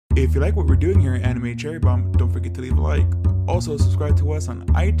If you like what we're doing here at Anime Cherry Bomb, don't forget to leave a like. Also, subscribe to us on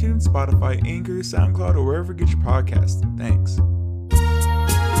iTunes, Spotify, Anchor, SoundCloud, or wherever you get your podcasts. Thanks.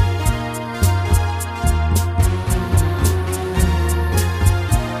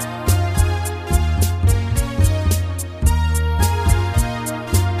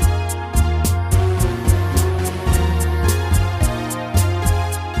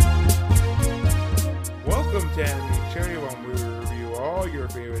 Welcome to Anime Cherry Bomb, where we review all your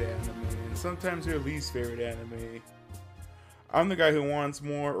favorite anime and sometimes your least favorite anime. I'm the guy who wants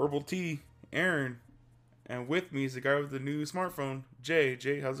more herbal tea, Aaron, and with me is the guy with the new smartphone, Jay.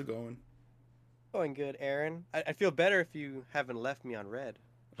 Jay, how's it going? Going good, Aaron. I feel better if you haven't left me on red.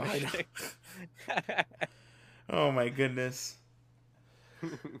 I know. Oh my goodness.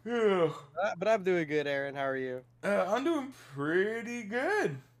 Ugh. But I'm doing good, Aaron. How are you? I'm doing pretty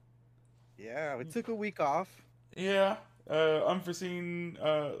good. Yeah, we took a week off. Yeah, unforeseen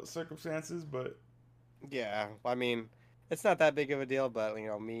circumstances, but Yeah, I mean, it's not that big of a deal, but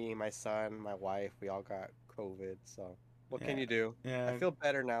me, my son, my wife, we all got COVID, so what can yeah, you do? yeah, I feel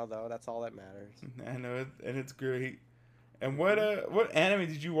better now, though. That's all that matters. I know it, and it's great. And Mhm. what anime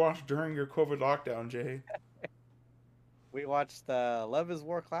did you watch during your COVID lockdown, Jay? We watched the Love is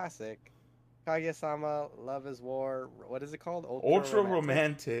War classic, Kaguya-sama, Love is War. What is it called? Ultra Ultra Romantic?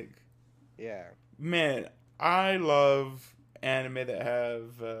 romantic. Yeah, Man, I love anime that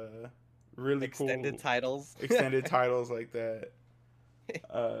have really extended cool titles. extended titles like that.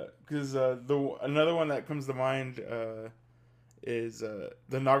 Because the another one that comes to mind is the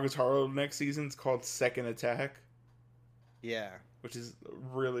Nagatoro next season's called Second Attack, Yeah. which is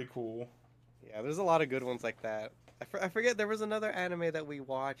really cool. Yeah, there's a lot of good ones like that. I forget there was another anime that we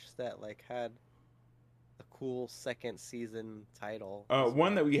watched that like had a cool second season title as One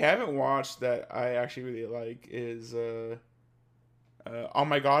well. that we haven't watched that I actually really like is Oh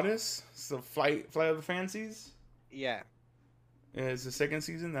My Goddess. So Flight of the Fancies Yeah. is the second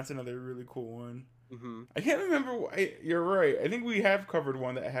season. That's another really cool one. Hmm. I can't remember. You're right. I think we have covered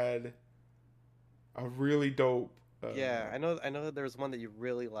one that had a really dope. Yeah, I know that there was one that you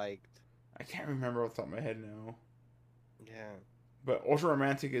really liked. I can't remember off the top of my head now. Yeah. But Ultra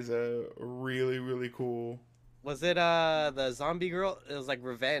Romantic is a really really cool. Was it the zombie girl? It was like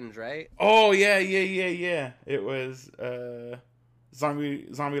Revenge, right? Oh yeah. It was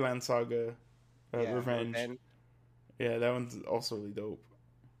Zombieland Saga, Yeah, Revenge. Revenge. Yeah, that one's also really dope.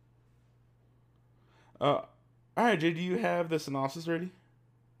 All right, Jay, do you have the synopsis ready?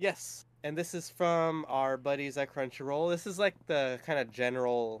 Yes. And this is from our buddies at Crunchyroll. This is like the kind of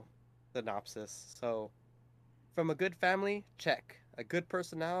general synopsis. So, from a good family, check. A good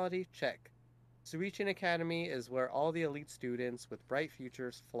personality, check. Suichin Academy is where all the elite students with bright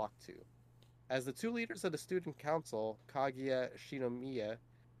futures flock to. As the two leaders of the student council, Kaguya Shinomiya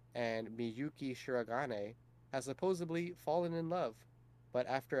and Miyuki Shiragane, has supposedly fallen in love, but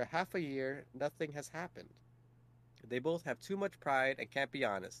after a half a year, nothing has happened. They both have too much pride and can't be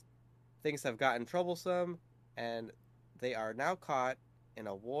honest. Things have gotten troublesome, and they are now caught in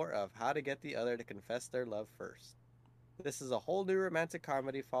a war of how to get the other to confess their love first. This is a whole new romantic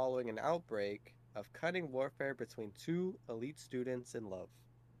comedy following an outbreak of cunning warfare between two elite students in love.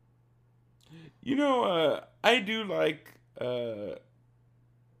 You know, I do like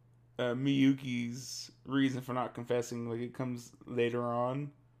Miyuki's reason for not confessing. Like it comes later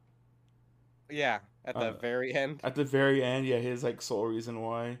on. Yeah, at the Uh, very end. at the very end, yeah, his like sole reason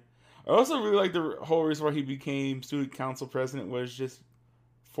why. I also really like the whole reason why he became student council president was just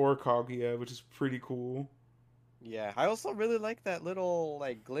for Kaguya, which is pretty cool. Yeah, I also really like that little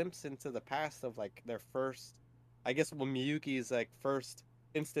like glimpse into the past of like their first, I guess, when Miyuki's like first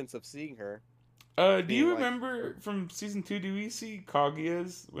instance of seeing her Do being you like, remember from season 2? Do we see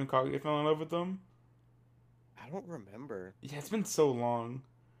Kaguya's when Kaguya fell in love with them? I don't remember. Yeah, it's been so long.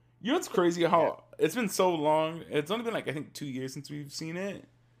 You know what's crazy? Yeah. How it's been so long. It's only been like I think 2 years since we've seen it.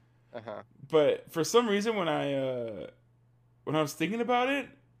 Uh-huh. But for some reason, when I was thinking about it,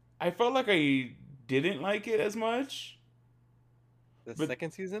 I felt like I didn't like it as much. The But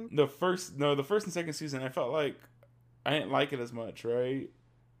second season? the first and second season, I felt like I didn't like it as much, right?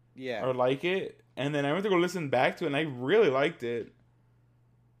 Yeah. Or like it, and then I went to go listen back to it, and I really liked it.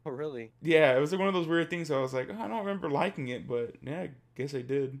 Oh, really? Yeah, it was like one of those weird things. I was like, oh, I don't remember liking it, but yeah, I guess I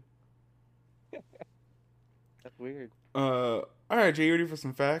did. That's weird. All right, Jay, you ready for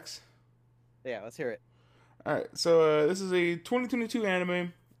some facts? Yeah, let's hear it. All right, so this is a 2022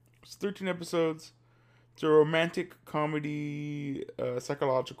 anime. It's 13 episodes. It's a romantic comedy,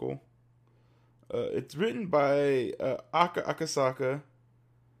 psychological. It's written by Aka Akasaka,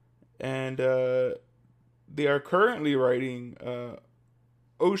 and they are currently writing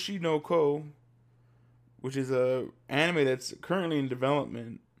Oshi no Ko, which is a anime that's currently in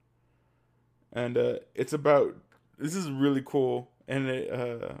development, and it's about. This is really cool, and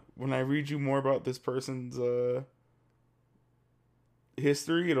when I read you more about this person's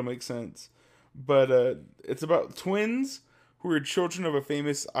history, it'll make sense. But it's about twins who are children of a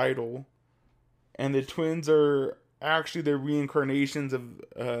famous idol, and the twins are actually the reincarnations of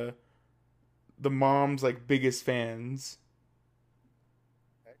the mom's like biggest fans.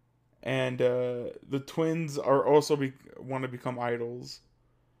 And the twins are also want to become idols,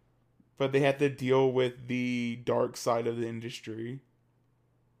 but they have to deal with the dark side of the industry.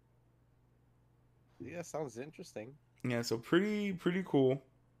 Yeah, sounds interesting. Yeah, so pretty cool.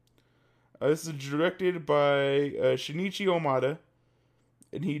 This is directed by Shinichi Omada,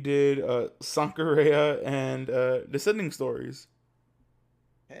 and he did Sankareya and Descending Stories.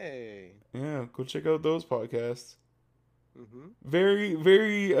 Hey. Yeah, go check out those podcasts. Mm-hmm. Very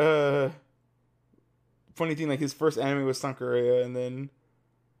funny thing. Like his first anime was Sankareya, and then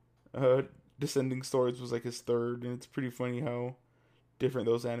Descending Stories was like his third, and it's pretty funny how different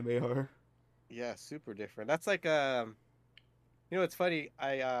those anime are. Yeah, super different. That's like you know, it's funny.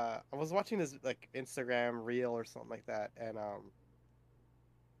 I was watching this like Instagram reel or something like that, and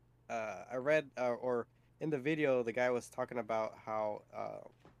I read or in the video the guy was talking about how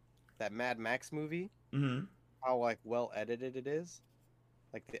that Mad Max movie, Mm-hmm. how like well edited it is.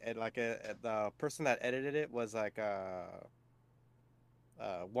 Like the person that edited it was like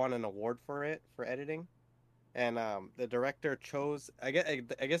won an award for it for editing. And the director chose I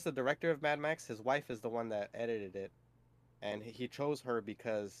guess the director of Mad Max, his wife is the one that edited it, and he chose her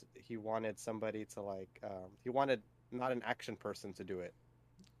because he wanted somebody to like he wanted not an action person to do it.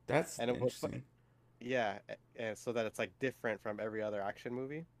 That's And it was interesting. yeah, and so that it's like different from every other action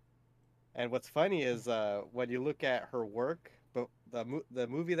movie. And what's funny is when you look at her work, but the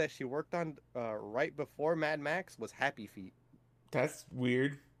movie that she worked on right before Mad Max was Happy Feet. That's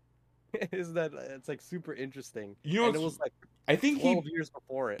weird. Isn't that it's like super interesting? You know, And it was like I think 12 years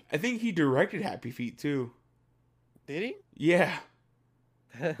before it. I think he directed Happy Feet too. Did he? Yeah,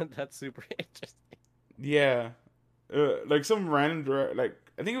 That's super interesting. yeah. Like some random like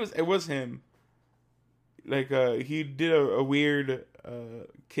I think it was him. Like he did a weird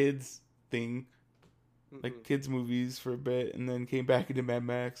kids thing, like Mhm. kids movies for a bit, and then came back into Mad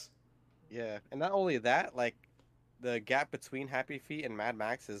Max. Yeah, and not only that, like the gap between Happy Feet and Mad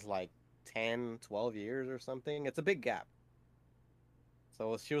Max is like 10, 12 years or something. It's a big gap.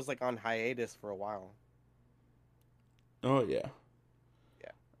 So she was like on hiatus for a while. Oh yeah.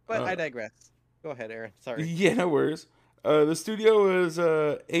 Yeah. But Uh, I digress. Go ahead, Aaron. Sorry. yeah, no worries. The studio is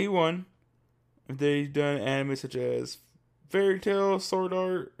A1. They've done anime such as Fairy Tail, Sword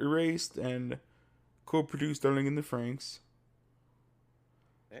Art, Erased, and co-produced Darling in the Franxx.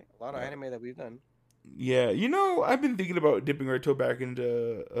 Okay, a lot of Uh, anime that we've done. yeah, you know, I've been thinking about dipping our toe back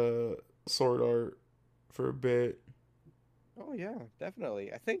into Sword Art for a bit. Oh yeah,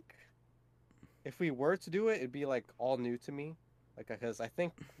 definitely. I think if we were to do it, it'd be like all new to me. Like because I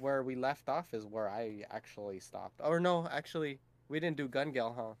think where we left off is where I actually stopped. Or no, actually, we didn't do Gun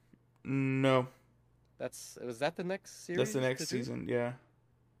Gale, huh? No, That's was that the next that's the series next to do? season. Yeah,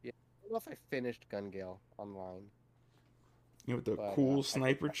 Yeah. I don't know if I finished Gun Gale online, you know, with the but cool I could.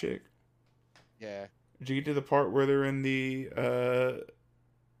 sniper chick. Yeah. Did you get to the part where they're in the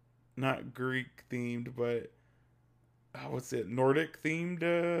not Greek themed, but what's it, Nordic themed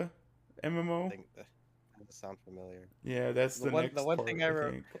I MMO? think that does sound familiar. Yeah, that's The the one the next one part, thing I I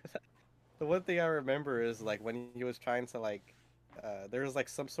re think. the one thing I remember is like when he was trying to like there was like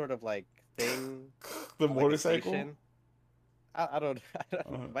some sort of like thing The at, like a motorcycle. station. I don't I don't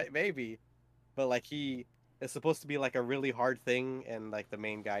Uh, maybe, but like he it's supposed to be like a really hard thing and like the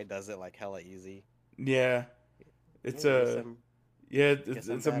main guy does it like hella easy. yeah, it's Oh, a guess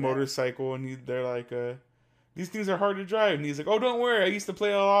I'm it's a badass. motorcycle, and they're like these things are hard to drive, and he's like, oh, don't worry, I used to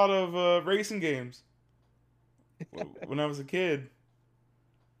play a lot of racing games when I was a kid.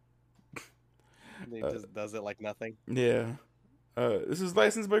 And he Uh, just does it like nothing. yeah, this is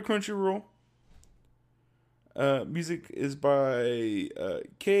licensed by Crunchyroll. Music is by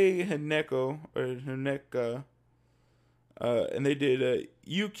Kei Haneko or Haneka, and they did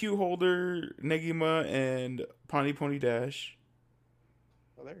UQ Holder, Negima, and Pony Pony Dash.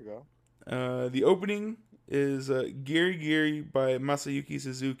 Oh, there you go. The opening is Giri Giri by Masayuki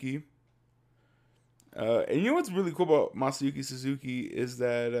Suzuki. And you know what's really cool about Masayuki Suzuki is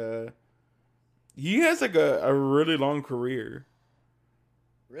that he has like a really long career.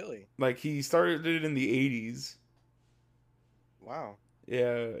 Really? Like he started it in the 80s. Wow.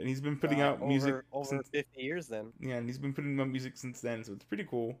 Yeah, and he's been putting God, out music over since. 50 years then. Yeah, and he's been putting out music since then, so it's pretty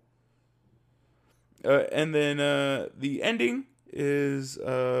cool. And then the ending is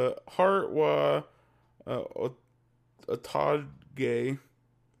Heart wa Otage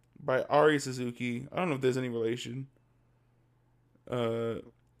by Ari Suzuki. I don't know if there's any relation. Uh,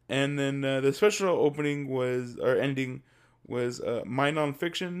 and then the special opening was, or ending was My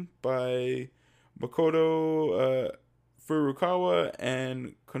Nonfiction by Makoto Furukawa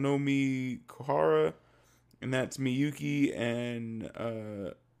and Konomi Kohara. And that's Miyuki and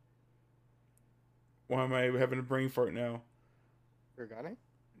why am I having a brain fart now? Kurgane?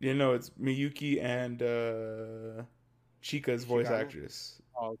 You know, it's Miyuki and Chika's voice Ishigami? actress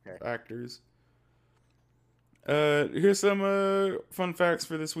Oh, okay. actors. Here's some fun facts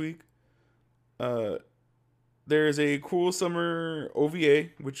for this week. Uh, there's a cool summer OVA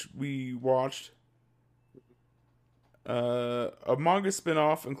which we watched. A manga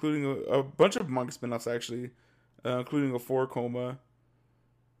spinoff, including a bunch of manga spinoffs actually, including a four coma.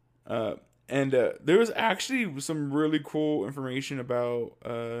 Uh, and there was actually some really cool information about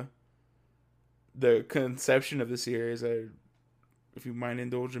the conception of the series. If you mind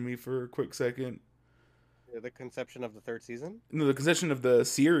indulging me for a quick second. Yeah, the conception of the third season? No, the conception of the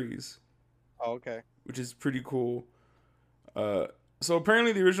series, Oh, okay. which is pretty cool. Uh, so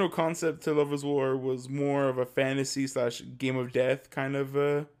apparently the original concept to Love is War was more of a fantasy slash Game of Death kind of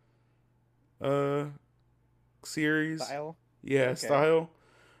uh series. Style? Yeah, Okay. style.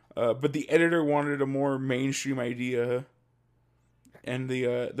 But the editor wanted a more mainstream idea, and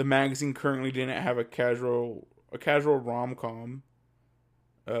the magazine currently didn't have a casual rom com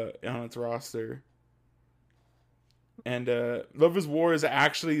on its roster. And Love is War is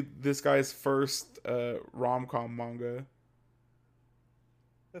actually this guy's first rom com manga.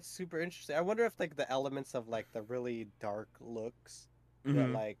 That's super interesting. I wonder if like the elements of like the really dark looks that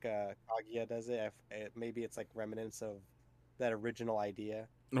Mm-hmm. like Kaguya does maybe it's like remnants of that original idea.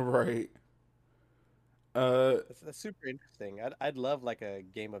 Right. Uh, That's super interesting. I'd love like a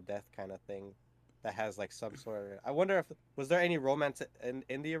Game of Death kind of thing that has like some sort of. I wonder if was there any romance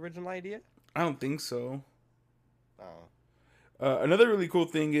in the original idea? I don't think so. Oh, Another really cool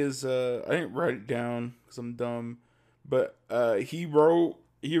thing is I didn't write it down because I'm dumb, but he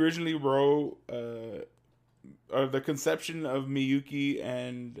originally wrote the conception of Miyuki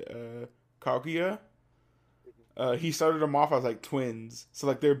and Kaguya. He started them off as like twins, so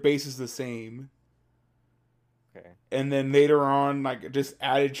like their base is the same, okay. and then later on like just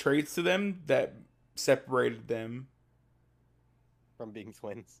added traits to them that separated them. From being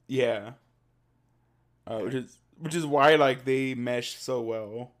twins. Yeah, Okay. which is why like they mesh so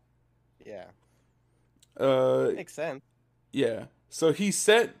well. Yeah, Uh, makes sense. yeah. So he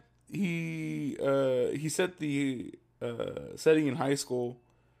set the setting in high school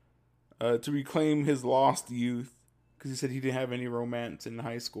to reclaim his lost youth because he said he didn't have any romance in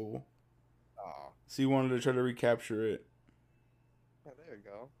high school, Oh, so he wanted to try to recapture it. yeah, there you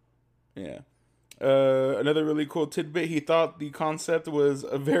go. Yeah. Another really cool tidbit: he thought the concept was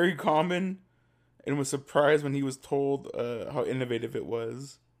very common, and was surprised when he was told how innovative it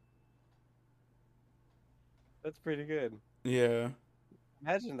was. That's pretty good. Yeah.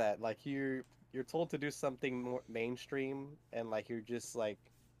 Imagine that, like you're told to do something more mainstream, and like you're just like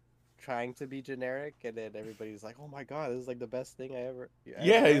trying to be generic, and then everybody's like, "Oh my God, this is like the best thing I ever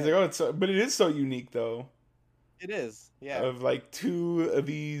Yeah, he's like, read." oh, but it is so unique though. It is, yeah, Of like two of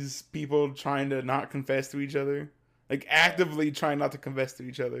these people trying to not confess to each other, like yeah. actively trying not to confess to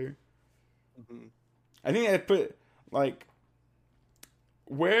each other. Hmm. I think I put like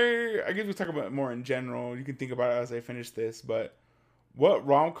where I guess we talk about it more in general. You can think about it as I finish this, but what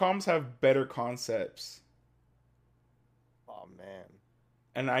rom coms have better concepts? Oh man,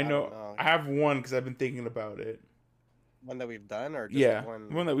 And I I don't know know. I have one because I've been thinking about it. One that we've done, or just Yeah, one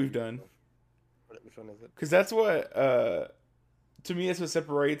one that that we've you. done Which one is it? because that's what to me that's what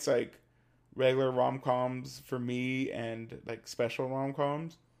separates like regular rom coms for me and like special rom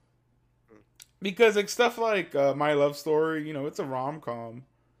coms. Hmm. Because like stuff like My Love Story, it's a rom com.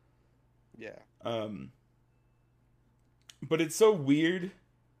 Yeah, Um, but it's so weird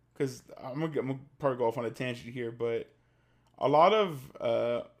because I'm gonna probably go off on a tangent here, but a lot of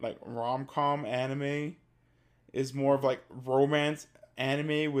like rom com anime is more of like romance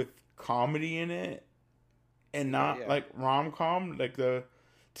anime with comedy in it, and okay, not yeah, like rom com. Like the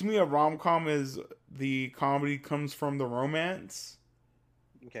to me, a rom com is the comedy comes from the romance,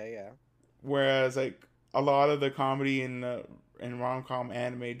 okay, yeah. whereas like a lot of the comedy in rom com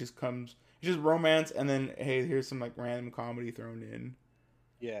anime just comes it's just romance, and then hey, here's some like random comedy thrown in.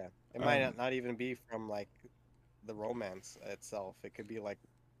 Yeah, it might Um, not even be from like the romance itself. It could be like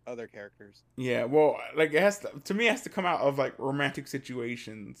other characters. Yeah, well, like it has to me, it has to come out of like romantic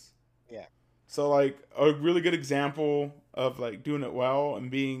situations. Yeah. So like a really good example of like doing it well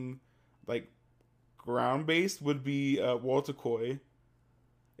and being like ground based would be Walter Coy.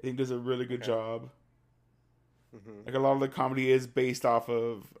 I think does a really good Okay. job. Hmm. Like a lot of the comedy is based off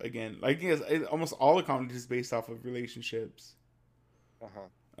of, again, like yes, almost all the comedy is based off of relationships.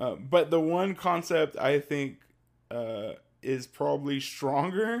 Uh-huh. But the one concept I think uh, is probably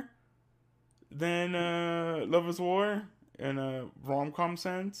stronger than Love Is War in a rom com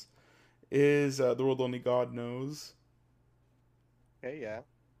sense is The World Only God Knows. Okay, yeah.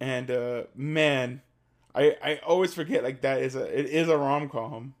 And man, I always forget like it is a rom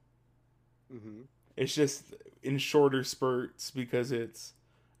com. Hmm. It's just in shorter spurts because it's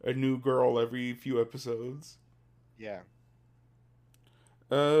a new girl every few episodes. Yeah.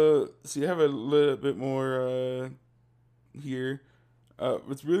 So you have a little bit more here.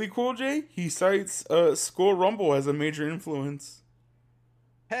 What's really cool, Jay? He cites Skull Rumble as a major influence.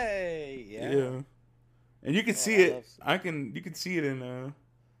 Hey, yeah. Yeah, and you can Oh, see I it. love You can see it in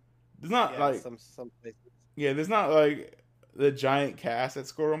There's not yeah, like some places. yeah, there's not like the giant cast that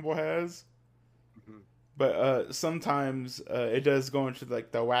Skull Rumble has, Hmm. but sometimes it does go into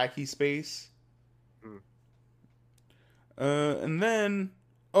like the wacky space. Hmm. And then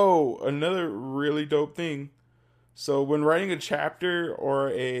oh, another really dope thing. So when writing a chapter or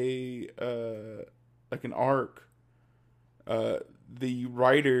a like an arc, uh, the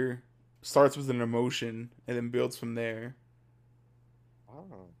writer starts with an emotion and then builds from there.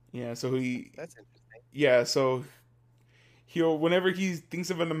 Oh, Yeah, so that's interesting. yeah, so he'll whenever he thinks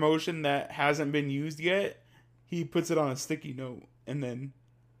of an emotion that hasn't been used yet, he puts it on a sticky note and then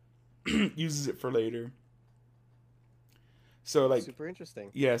uses it for later. So like Super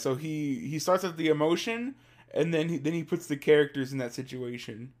interesting. yeah, so he starts with the emotion and then he puts the characters in that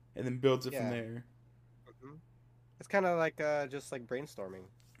situation and then builds it from Yeah. there. Hmm. It's kind of like just like brainstorming,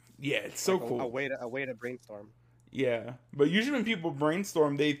 Yeah, it's so like cool. a way to brainstorm. Yeah, but usually when people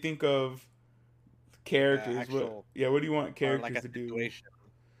brainstorm, they think of characters. What? Actual Yeah, what do you want or like characters a to do? situation.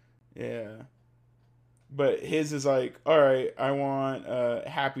 Yeah, but his is like, all right, I want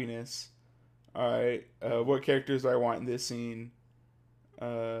happiness. All right, Hmm. what characters do I want in this scene?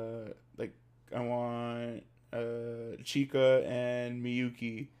 Like I want Chika and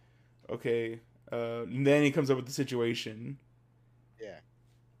Miyuki. Okay, and then he comes up with the situation. Yeah.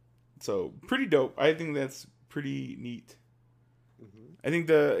 So pretty dope. I think that's pretty neat. Hmm. I think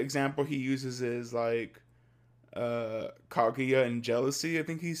the example he uses is like Kaguya and jealousy. I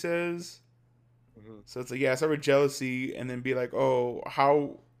think he says. Hmm. So it's like yeah, start with jealousy, and then be like, oh,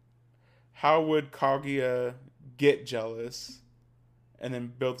 how would Kaguya get jealous, and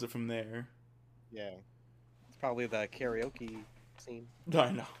then builds it from there. Yeah. It's probably the karaoke scene.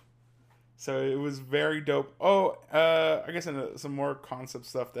 I know. So it was very dope. Oh, I guess some more concept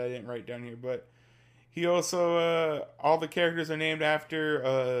stuff that I didn't write down here, but he also all the characters are named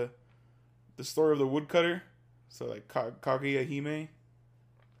after the story of the woodcutter. So like Kaguya Hime,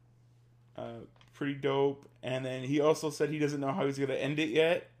 uh, pretty dope. And then he also said he doesn't know how he's gonna end it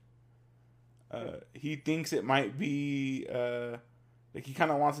yet. He thinks it might be like he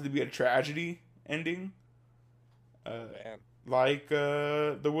kind of wants it to be a tragedy ending, Oh uh, man. like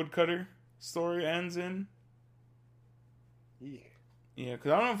the woodcutter story ends in. Eek. Yeah,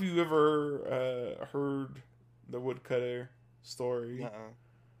 because I don't know if you ever heard the woodcutter story, Uh-uh.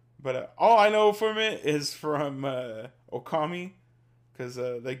 but all I know from it is from Okami, because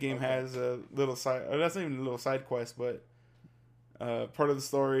that game Okay. has a little side. That's not even a little side quest, but part of the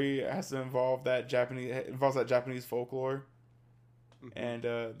story has to involve that Japanese involves that Japanese folklore, Hmm. and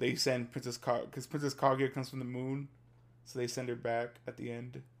they send Princess because Princess Kaguya comes from the moon, so they send her back at the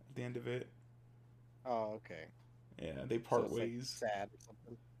end of it. Oh, okay. Yeah, they So part it's like ways. sad or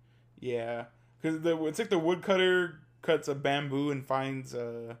something. Yeah, because it's like the woodcutter cuts a bamboo and finds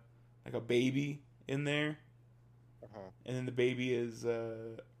like a baby in there, Uh-huh. and then the baby is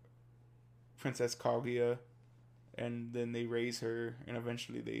Princess Kaguya, and then they raise her, and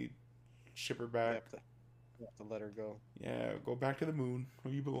eventually they ship her You back. have to you have to let her go. Yeah, go back to the moon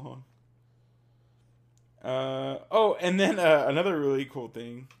where you belong. Oh, and then another really cool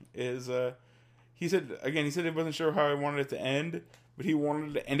thing is he said he wasn't sure how he wanted it to end, but he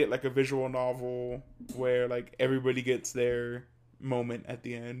wanted to end it like a visual novel where like everybody gets their moment at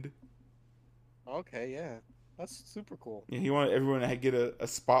the end. Okay, yeah. That's super cool. Yeah, he wanted everyone to get a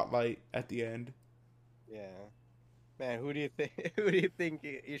spotlight at the end. Yeah. Man, who do you think who do you think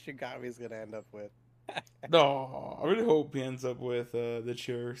Ishigami's gonna end up with? No, I really hope he ends up with the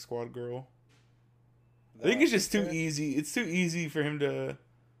cheer squad girl. I think it's the just too Inca easy. It's too easy for him to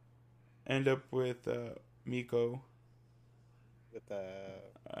end up with Miko. with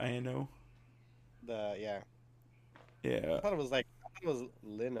I know. the yeah. Yeah. I thought it was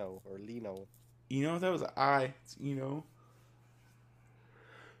Lino or Lino. You know, that was I. It's, you know.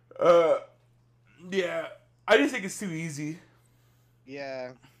 Uh, yeah. I just think it's too easy.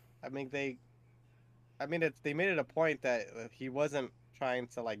 Yeah, I mean they made it a point that he wasn't trying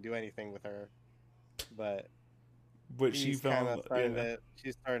to like do anything with her, but But she found, yeah.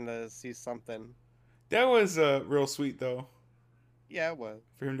 she's starting to see something. That was real sweet though, Yeah, it was.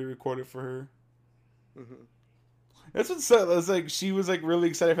 for him to record it for her. Hmm. That's what said. It's like she was like really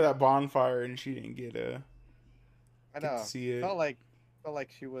excited for that bonfire, and she didn't I get to know. see it. Felt like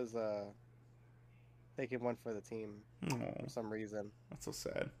she was taking one for the team Oh, for some reason. that's so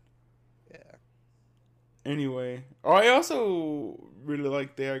sad. Yeah. Anyway, oh, I also really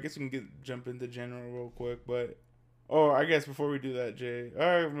like there. I guess we can jump into general real quick, but I guess before we do that, Jay, all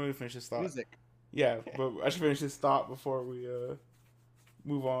right, let me finish this thought. Music. Yeah, but I should finish this thought before we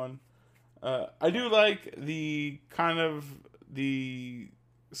move on. I do like the kind of the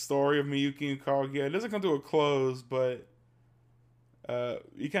story of Miyuki and Kaguya. It doesn't come to a close, but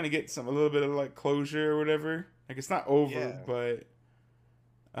you kind of get a little bit of like closure or whatever. Like it's not over, Yeah. but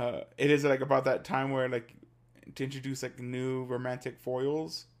it is like about that time where like to introduce like new romantic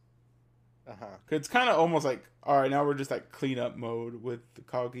foils. Uh-huh. Cause it's kind of almost like, all right, now we're just like cleanup mode with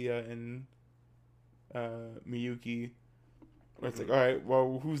Kaguya and Miyuki. Where it's like, all right,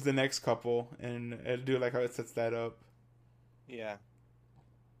 well, who's the next couple? And I do like how it sets that up. Yeah.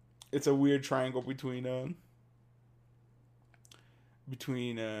 It's a weird triangle between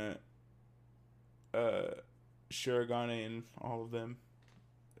Shirogane and all of them.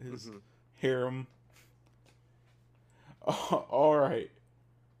 His harem. Oh, all right,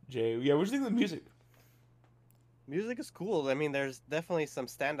 Jay. Yeah, what do you think of the music? Music is cool. I mean, there's definitely some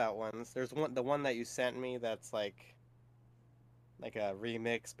standout ones. There's the one that you sent me that's like a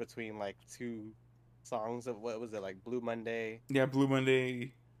remix between like two songs of what was it, like Blue Monday Yeah, Blue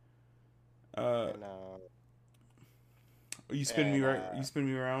Monday. and You spin me right. You spin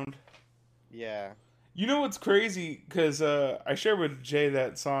me around. yeah. You know what's crazy? Because I shared with Jay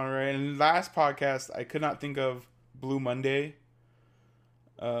that song, right? And last podcast, I could not think of Blue Monday.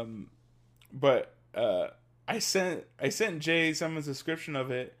 But I sent Jay someone's description of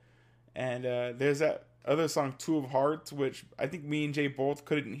it, and there's that other song, Two of Hearts, which I think me and Jay both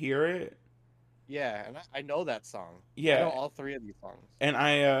couldn't hear it. Yeah, and I know that song. Yeah, I know all three of these songs. And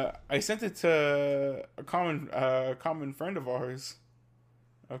I sent it to a common friend of ours,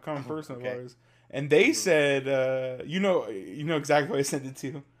 a common person of ours, and they said, you know exactly what I sent it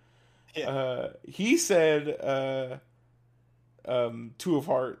to. Yeah. He said, Two of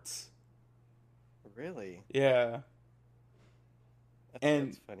Hearts. Really? Yeah.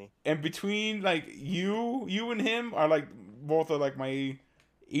 That's funny. And between like you and him are like both are like my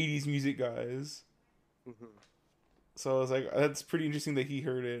 80s music guys. Hmm. So I was like, that's pretty interesting that he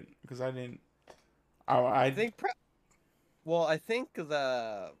heard it because I didn't. I think. Well, I think Two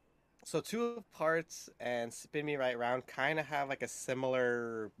of Parts and Spin Me Right Round kind of have like a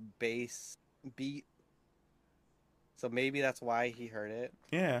similar bass beat. So maybe that's why he heard it.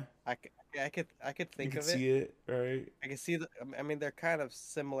 Yeah. I could think of it. See it, right? I can see I mean, they're kind of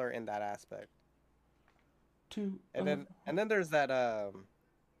similar in that aspect. And then there's that a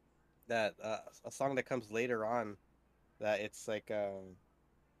song that comes later on that it's like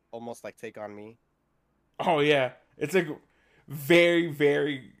almost like Take on Me. Oh yeah, it's like very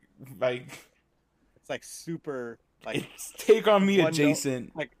very like it's like super like it's Take on Me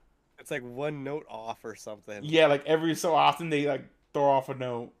adjacent. Like it's like one note off or something. Yeah, like every so often they like throw off a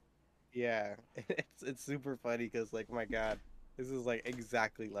note. Yeah, it's super funny because like, my God, this is like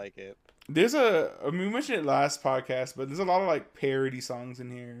exactly like it. There's we mentioned it last podcast, but there's a lot of like parody songs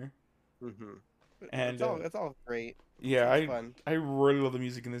in here. Mm-hmm. And it's all great. Yeah, it's fun. I really love the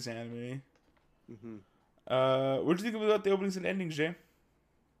music in this anime. Mm-hmm. What do you think about the openings and endings, Jay?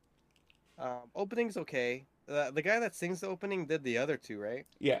 Opening's okay. The guy that sings the opening did the other two, right?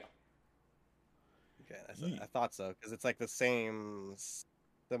 Yeah. Okay, I thought so because it's like the same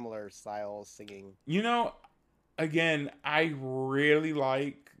similar style singing. You know, again, I really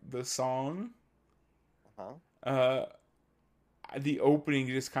like the song. The opening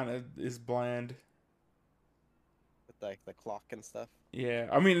just kind of is bland. With like the clock and stuff. Yeah,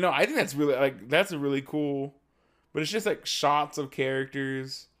 I mean, no, I think that's really like that's a really cool, but it's just like shots of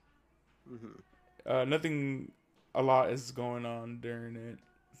characters. Mm-hmm. Nothing, a lot is going on during it,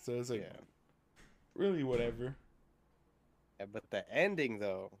 so it's like really whatever. Yeah, but the ending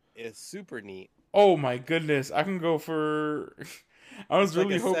though is super neat. Oh my goodness, I can go for. I was It's like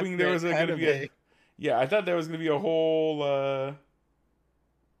really a hoping there separate was gonna be a. anime. Yeah, I thought there was gonna be a whole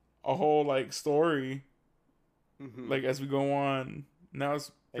like story Hmm. like as we go on. Now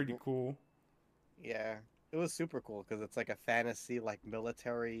it's Like, pretty cool. yeah, it was super cool because it's like a fantasy, like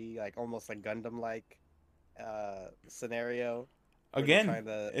military, like almost like Gundam like scenario where they're Again, trying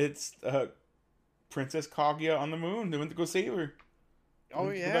to. it's Princess Kaguya on the moon. They went to go save her. They Oh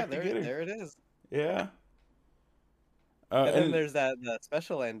went to go yeah, back to get her. there it is. Yeah. And then And there's that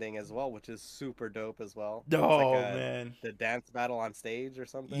special ending as well, which is super dope as well. It's like oh a man, the dance battle on stage or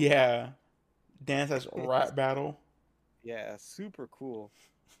something. yeah, dance as rap battle. Yeah, super cool.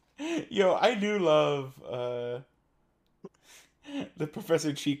 Yo, I do love the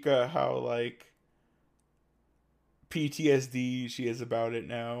Professor Chica. How like PTSD she is about it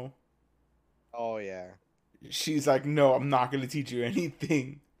now. Oh yeah. She's like, no, I'm not gonna teach you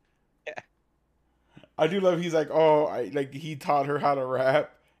anything. Yeah. I do love. He's like, oh, I like he taught her how to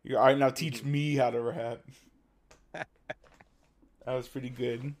rap. You, all right, now teach Mhm. me how to rap. That was pretty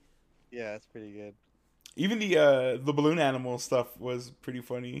good. Yeah, it's pretty good. Even the balloon animal stuff was pretty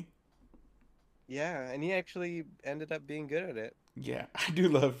funny. Yeah, and he actually ended up being good at it. Yeah, I do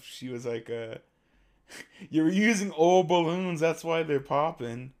love. She was like, you're using old balloons. That's why they're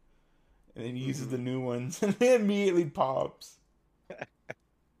popping. And then he uses the Hmm. new ones, and it immediately pops.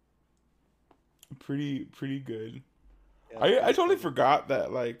 Pretty good. Yeah, it's I pretty totally funny. forgot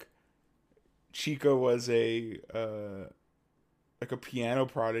that like Chica was a like a piano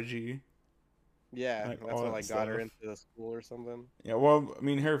prodigy, Yeah, like that's all what that like got her stuff. into the school or something. Yeah, well, I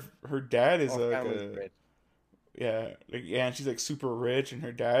mean, her dad is Oh, like family's a rich. yeah, and she's like super rich, and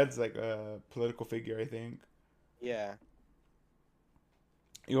her dad's like a political figure, I think. Yeah.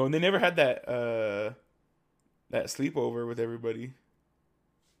 You know, and they never had that sleepover with everybody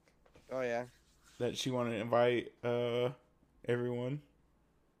Oh yeah. that she wanted to invite everyone.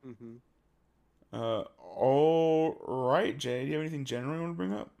 Hmm. All right, Jay, do you have anything general you want to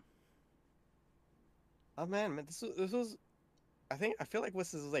bring up? Oh man, this was I feel like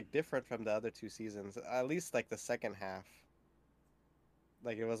this is like different from the other two seasons. At least like the second half.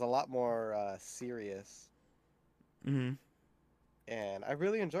 Like it was a lot more serious, Hmm. and I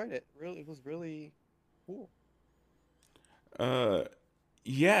really enjoyed it. Really, it was really cool. Uh,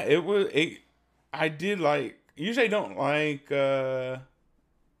 yeah, it was. I did like. Usually, I don't like.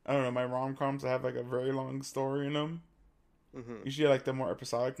 I don't know, my rom coms that have like a very long story in them. Hmm. Usually, I like the more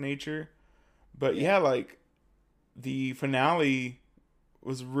episodic nature. But Yeah. yeah, like the finale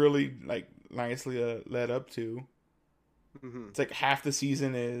was really like nicely led up to. Hmm. It's like half the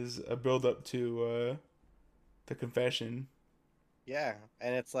season is a build up to the confession. Yeah,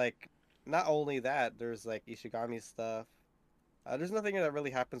 and it's like not only that, there's like Ishigami stuff. There's nothing that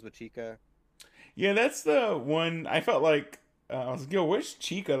really happens with Chika. Yeah, that's the one I felt like I was like, yo, where's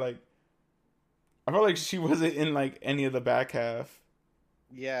Chica? Like, I felt like she wasn't in like any of the back half.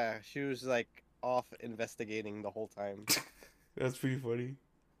 Yeah, she was like off investigating the whole time. That's pretty funny.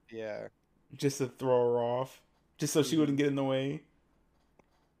 Yeah. Just to throw her off, just so she wouldn't Hmm. get in the way.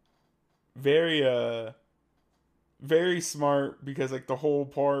 Very very smart because like the whole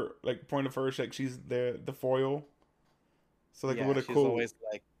point of her like she's the foil. So like Yeah, what a she's cool always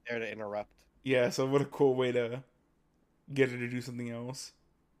like there to interrupt. yeah. So what a cool way to get her to do something else.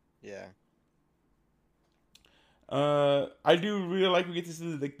 Yeah. I do really like we get to see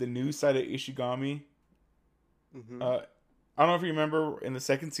like the new side of Ishigami. Hmm. Uh, I don't know if you remember in the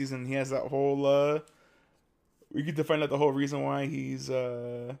second season he has that whole we get to find out the whole reason why he's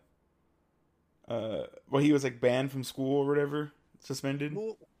well he was like banned from school or whatever, suspended.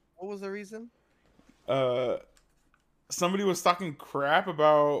 What was the reason? Uh, somebody was talking crap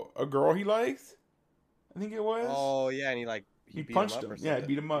about a girl he liked. I think it was. Oh yeah, and he He beat him punched up him. or Yeah, something.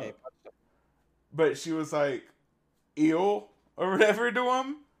 beat him Yeah, he up. punched him. But she was like ill or whatever to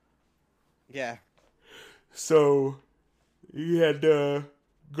him. Yeah. So he had to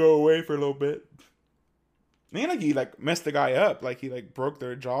go away for a little bit. And like he like messed the guy up, like he like broke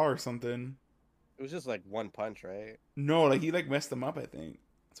their jaw or something. It was just like one punch, right? No, like he like messed them up. I think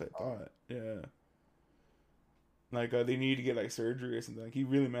that's what I Oh. thought. Yeah, like they needed to get like surgery or something. Like he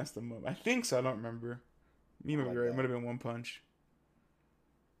really messed them up. I think so. I don't remember. You Oh might my be right. It might God. have been one punch.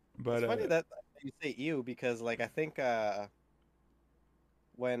 It's But funny that you say ew because like I think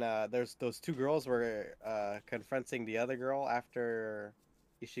when there's those two girls were confronting the other girl after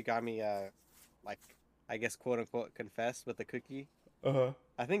Ishigami like I guess quote unquote confessed with the cookie. uh,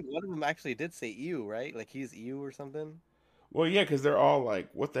 I think one of them actually did say ew, right? Like he's ew or something. well, yeah, because they're all like,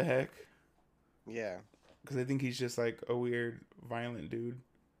 what the heck? Yeah. Because I think he's just like a weird, violent dude.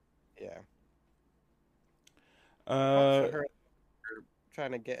 Yeah. Props to Uh, her for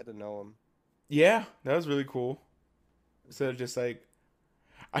trying to get to know him. yeah, that was really cool. Instead of just like,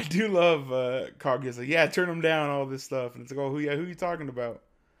 I do love Kaguya's like, yeah, turn him down, all this stuff, and it's like, oh, who you talking about?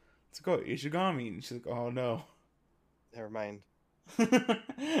 It's like, oh, Ishigami, and she's like, oh no. Never mind. I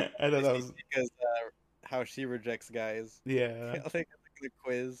thought that was Because how she rejects guys. yeah, I think the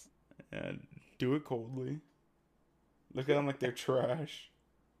quiz. yeah, do it coldly. Look at them like they're trash.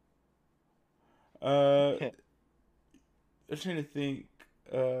 Uh, I'm trying to think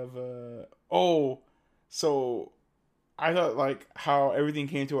of oh, so I thought like how everything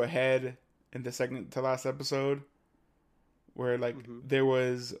came to a head in the second to last episode, where like Hmm. there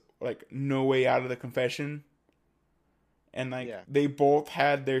was like no way out of the confession, and like Yeah. they both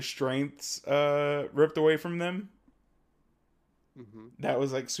had their strengths ripped away from them. Hmm. That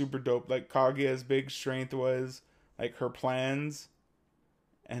was like super dope. Like Kaguya's big strength was like her plans,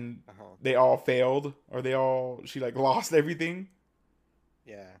 and Uh-huh. they all failed, or she like lost everything,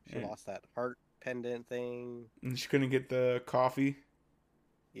 Yeah. She and, lost that heart pendant thing. and she couldn't get the coffee.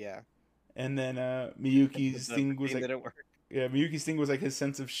 Yeah. And then The Miyuki's thing was routine like, didn't work. yeah, Miyuki's thing was like his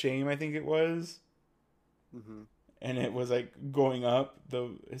sense of shame, I think it was, Hmm. and it was like going up.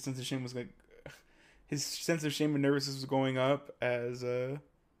 His sense of shame was like his sense of shame and nervousness was going up as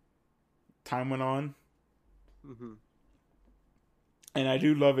time went on. Hmm. And I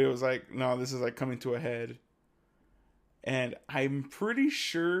do love it. It was like, no, this is like coming to a head. And I'm pretty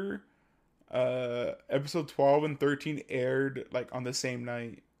sure episode 12 and 13 aired like on the same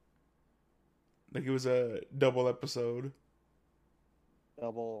night. Like it was a double episode.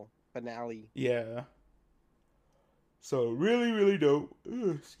 Double finale. Yeah. So really, really dope.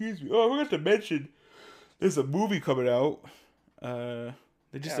 Ugh, excuse me. Oh, I forgot to mention there's a movie coming out.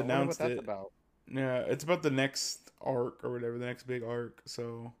 They just Yeah, I wonder what announced that's it. about. Yeah, it's about the next arc or whatever, the next big arc.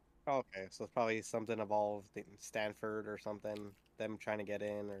 So Oh, okay, so it's probably something involved in Stanford or something. Them trying to get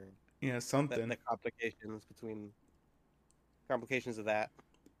in, or yeah, the something. complications of that,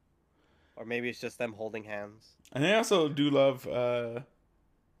 or maybe it's just them holding hands. And I also do love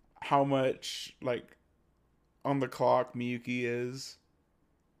how much like on the clock Miyuki is.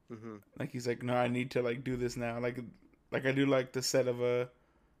 Hmm. Like he's like, no, I need to like do this now. Like I do like the set of a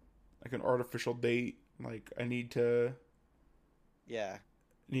like an artificial date. Like I Yeah.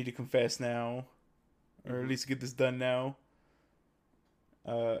 need to confess now, or at Hmm. least get this done now.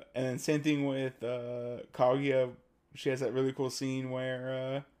 And then same thing with Kaguya. She has that really cool scene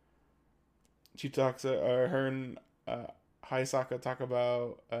where she talks, or her and Hayasaka talk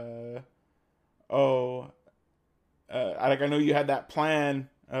about, oh, I know you had that plan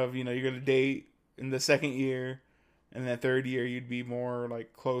of you're gonna date in the second year, and that third year you'd be more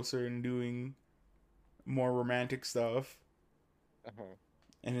like closer and doing more romantic stuff. Uh-huh.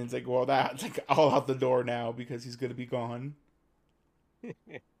 And it's like, well, that's like all out the door now because he's gonna be gone.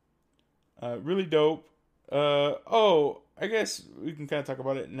 Really dope. Oh, I guess we can kind of talk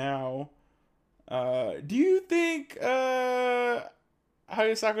about it now. Do you think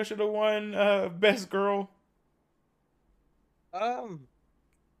Hayasaka should have won Best Girl? um,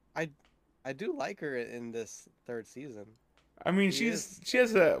 I I do like her in this third season. I mean, She is she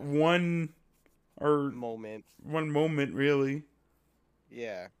has that or moment. one moment really.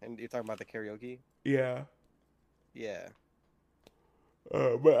 Yeah, and you're talking about the karaoke. Yeah. Yeah.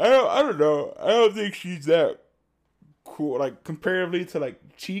 But I don't know. I don't think she's that cool. Like comparatively to like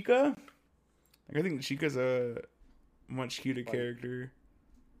Chica, like I think Chica's a much cuter Funny. character.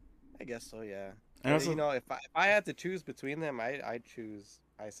 I guess so. Yeah. And But also, if I had to choose between them, I'd choose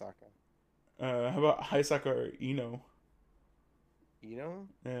Aisaka. how about Hayasaka or Ino? You know,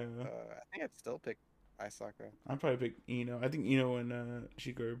 Yeah, I think I'd still pick Aisaka. I'd probably pick Ino. I think Ino and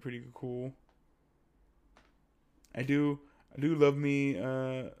Chica are pretty cool. I do love me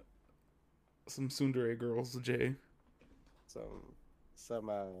some tsundere girls, Jay.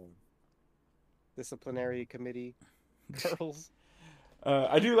 Some disciplinary committee girls.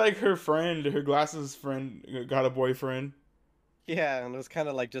 I do like her friend, her glasses friend got a boyfriend. Yeah, and it was kind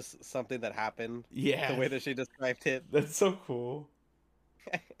of like just something that happened. The Yeah, way that she described it. that's so cool.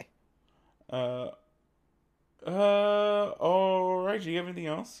 Uh, all right. Do you have anything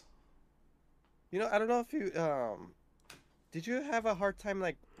else? I don't know if you did you have a hard time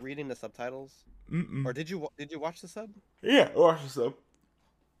like reading the subtitles, or Mm-mm. did you watch the sub? Yeah, watch this up.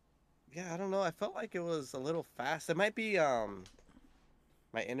 Yeah, I don't know. I felt like it was a little fast. It might be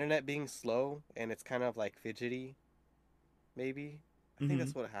my internet being slow and it's kind of like fidgety, maybe. I think Mm-hmm.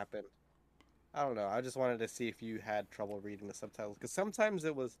 that's what happened. I don't know. I just wanted to see if you had trouble reading the subtitles because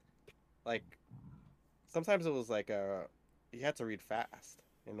like sometimes it was like you had to read fast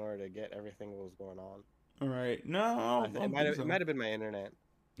in order to get everything that was going on. All right. No, I It don't might think have it so. might have been my internet.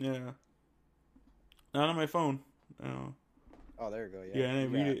 Yeah. Not on my phone. Oh. Oh, there we go. Yeah, Yeah, and I you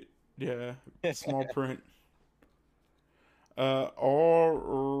read got it. Yeah. it. Small print.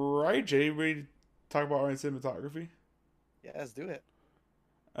 All right, Jay. Ready to talk about art and cinematography? Yeah, let's do it.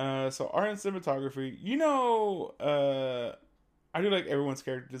 So art and cinematography. I do like everyone's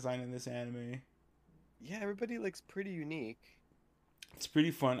character design in this anime. Yeah, everybody looks pretty unique. It's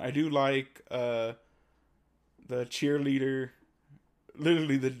pretty fun. I do like the cheerleader,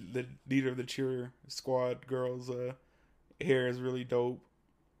 literally the leader of the cheer squad girls. Hair is really dope.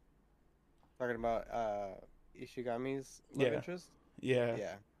 Talking about Ishigami's love Yeah, interest. yeah.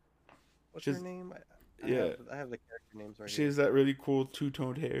 Yeah. What's her She's name? yeah. I have the character names right She here. has that really cool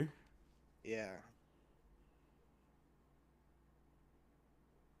two-toned hair. Yeah.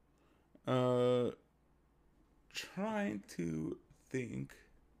 Uh, Trying to think.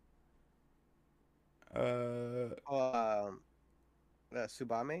 Uh, Oh,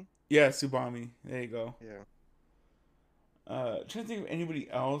 Subame. yeah, Subami. There you go. Yeah. Trying to think of anybody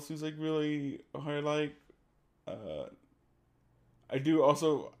else who's like really I like. Uh, I do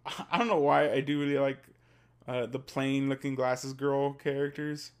also. I don't know why I do really like the plain looking glasses girl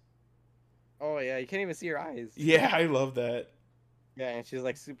characters. Oh yeah, you can't even see her eyes. Yeah, I love that. Yeah, and she's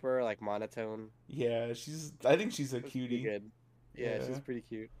like super like monotone. Yeah, she's. I think she's a That's pretty cutie. good. Yeah, Yeah. she's pretty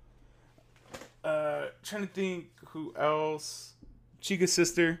cute. Trying to think who else. Chica's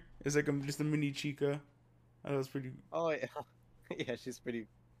sister is like just a mini Chica. That was pretty. Oh yeah, yeah, she's pretty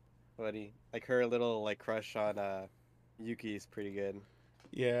funny. Like her little like crush on Yuki is pretty good.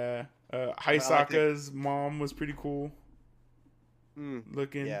 Yeah. I like the Haisaka's mom was pretty cool mm,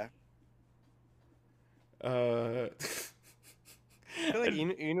 looking. yeah. Uh, I feel like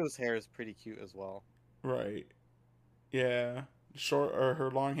Inu's hair is pretty cute as well. right. Yeah. Short or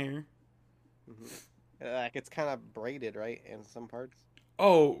her long hair. Like it's kind of braided, right, in some parts.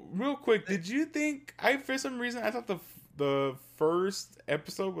 Oh, real quick, did you think I for some reason I thought the first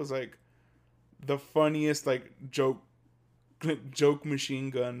episode was like the funniest like joke machine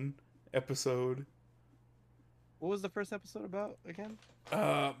gun episode. What was the first episode about again?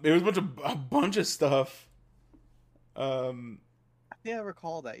 It was a bunch of stuff. Um, I think I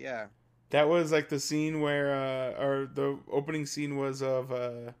recall that. Yeah. that was like the scene where or the opening scene was of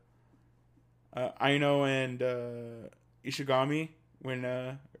Aino and Ishigami when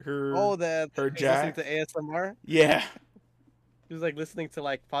Oh, her he was listening Jack. to ASMR. Yeah. He was like listening to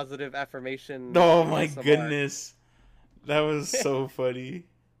like positive affirmation Oh my ASMR. goodness, that was so funny.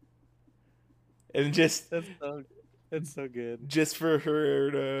 And That's so that's so good. just for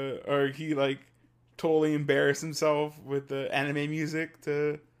her to, or he like totally embarrassed himself with the anime music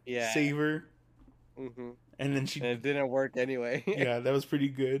to Yeah. save her, hmm and then And it didn't work anyway. yeah, that was pretty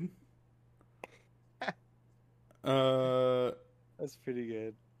good. Uh, That's pretty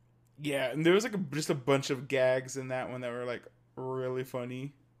good. yeah, and there was like just a bunch of gags in that one that were like really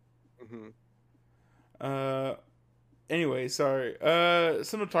funny. hmm Uh, anyway, sorry.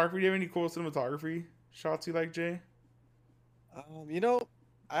 Cinematography. Do you have any cool cinematography shots you like, Jay? You know,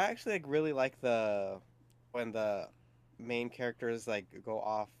 I actually like really like the when the main characters like go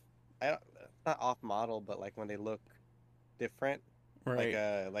off. I don't, not off model, but like when they look different, Right.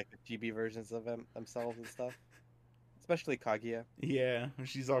 like the GB versions of themselves and stuff. Especially Kaguya. Yeah,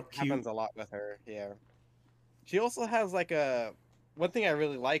 she's all cute. Happens a lot with her. Yeah. She also has like a one thing I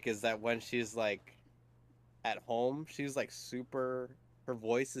really like is that when she's like at home, she's like super. Her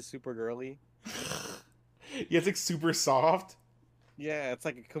voice is super girly. Yeah, it's like super soft. Yeah, it's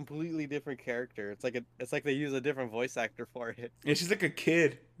like a completely different character. It's like they use a different voice actor for it. Yeah, she's like a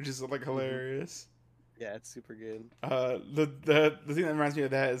kid, which is like hmm hilarious. Yeah, it's super good. The thing that reminds me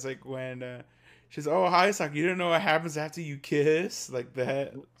of that is like when she's oh hi Saki, you don't know what happens after you kiss like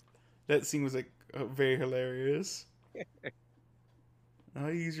that. That scene was like very hilarious. Oh,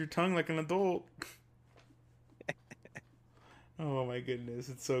 you use your tongue like an adult. Oh my goodness,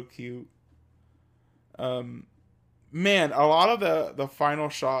 it's so cute. Um, Man, a lot of the final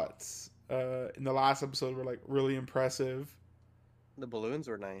shots in the last episode were like really impressive. The balloons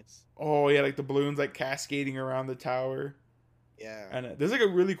were nice. Oh yeah, like the balloons like cascading around the tower. Yeah. And there's like a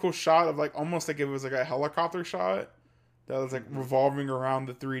really cool shot of like almost like it was like a helicopter shot that was like revolving around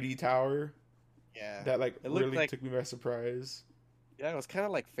the 3D tower. Yeah. That like It looked really like took me by surprise. yeah, it was kind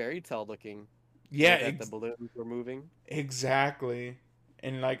of like fairy tale looking. The Yeah, way that the balloons were moving. exactly.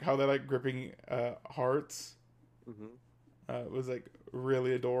 And like how they're like gripping hearts hmm was like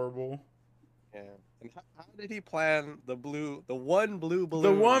really adorable. Yeah. And how did he plan the one blue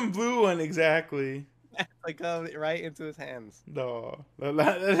The balloon one blue one, exactly. like right into his hands? No,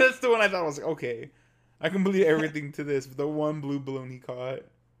 that's the one I thought was like, okay. I can believe everything to this. The one blue balloon he caught.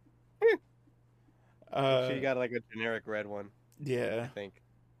 She got like a generic red one, I Yeah. think.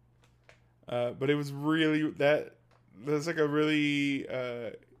 But it was really that's like a really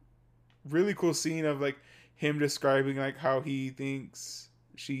really cool scene of like him describing like how he thinks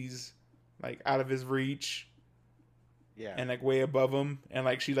she's like out of his reach Yeah. and like way above him, and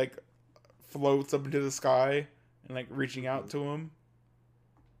like she like floats up into the sky and like reaching out Mhm. to him,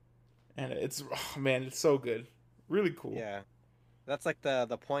 and it's oh, man, it's so good, really cool. Yeah. That's like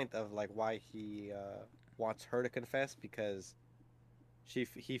the point of like why he wants her to confess, because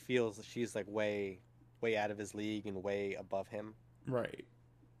he feels that she's like way out of his league and way above him. Right.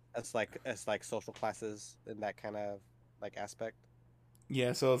 As like social classes in that kind of like aspect.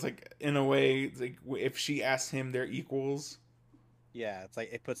 Yeah, so it's like in a way it's like if she asks him, they're equals. Yeah, it's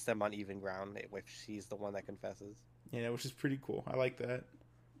like it puts them on even ground if she's the one that confesses. Yeah, which is pretty cool. I like that.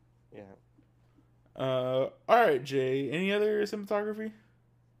 Yeah. All right, Jay. Any other cinematography?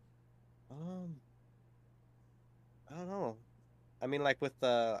 Um, I don't know. I mean, like with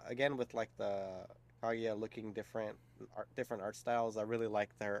the again with like the Kaguya looking different art styles. I really like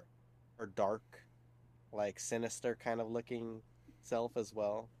her dark, like sinister kind of looking self as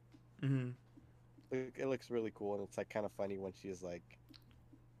well. Mm-hmm. It looks really cool, and it's like kind of funny when she's like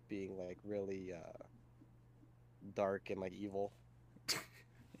being like really dark and like evil.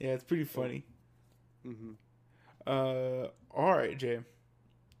 Yeah, it's pretty funny. Mm-hmm. All right, Jay.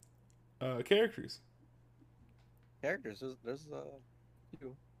 Characters. Characters, there's a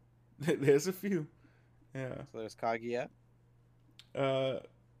few. There's a few. Yeah. So there's Kaguya. Uh,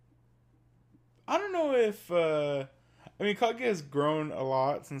 I don't know if I mean Kaguya has grown a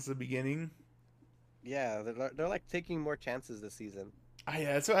lot since the beginning. Yeah, they're like taking more chances this season.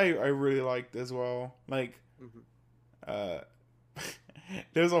 Yeah, that's what I really liked as well. Like, Mm-hmm. uh,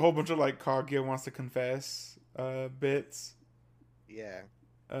 there's a whole bunch of like Kaguya wants to confess bits Yeah.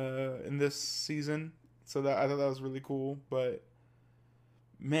 in this season, so that I thought that was really cool. But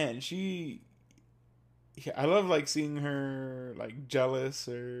man, yeah, I love like seeing her like jealous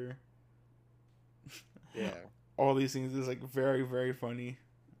or Yeah. all these things is like very very funny.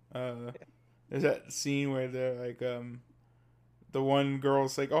 There's that scene where they're like the one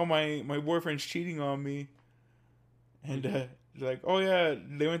girl's like, oh my boyfriend's cheating on me, and they're like, oh yeah,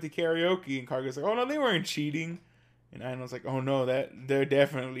 they went to karaoke, and Kaguya's like, oh no, they weren't cheating, and Aino's like, oh no, that they're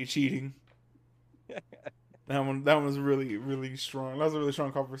definitely cheating. That one was really really strong. That was a really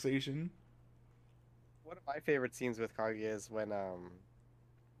strong conversation. One of my favorite scenes with Kaguya is when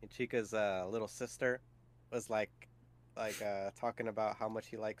Ichika's little sister was like talking about how much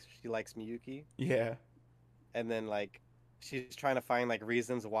she likes Miyuki, Yeah, and then like she's trying to find like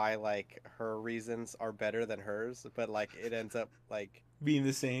reasons why like her reasons are better than hers, but like it ends up like being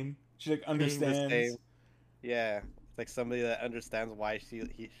the same. She like being the understands. same. Yeah, it's like somebody that understands why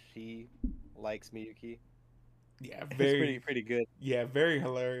she likes Miyuki. Yeah, It's pretty good. very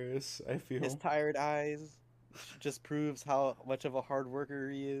hilarious. I His feel. tired eyes just proves how much of a hard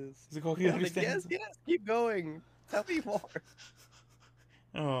worker he is. He's like, oh, he And I'm like, yes, understands. yes, keep going. Tell me more.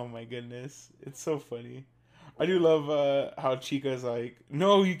 Oh my goodness, it's so funny. I do love how Chica's like,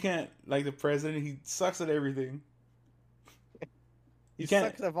 no, you can't. Like the president, he sucks at everything. He You can't.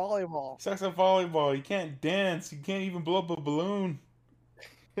 sucks at volleyball. He sucks at volleyball. You can't dance. You can't even blow up a balloon.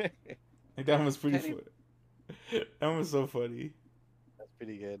 That's Like that was pretty Can't even- funny. That was so funny.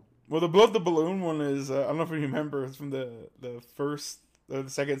 pretty good. Well, the blow up the balloon one is I don't know if you remember. It's from the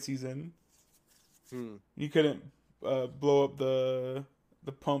second season. Hmm. You couldn't blow up the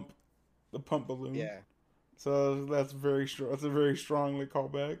pump balloon. Yeah, So that's very strong. That's a very strong like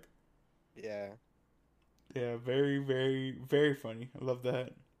callback. yeah. Yeah, very, very, very funny. I love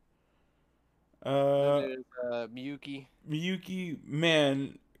that. Then there's Miyuki. Miyuki,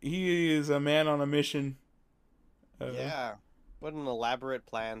 man, he is a man on a mission. Yeah. What an elaborate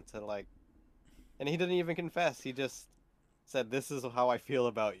plan to like. And he didn't even confess. He just said, "This is how I feel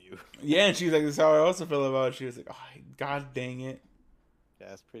about you." Yeah, and she's like, "This is how I also feel about it." She was like, "Oh, God dang it."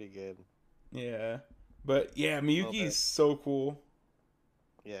 Yeah, it's pretty good. Yeah, but yeah, Little Miyuki's bit. so cool.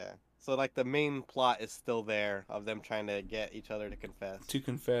 Yeah. So like the main plot is still there of them trying to get each other to confess, To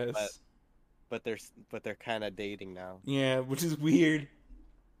confess. but they're kind of dating now. Yeah, which is weird.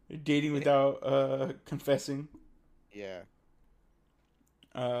 They're dating without confessing. Yeah.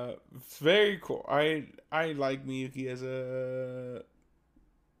 It's very cool. I like Miyuki as a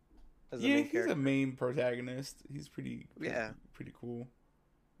As the yeah, main he's character. a main protagonist. He's Yeah. pretty cool.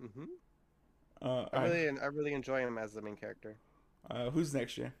 Hmm. Uh, I really enjoy him as the main character. who's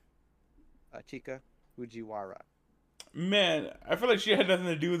next year? Chika Fujiwara. Man, I feel like she had nothing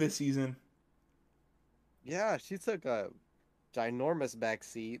to do with this season. Yeah, she took a ginormous back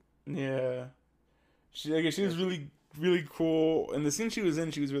seat. Yeah, she Yeah, was really cool. And the scene she was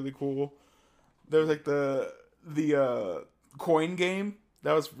in, she was really cool. There was like the coin game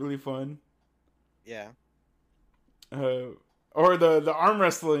that was really fun. yeah. Uh, or the arm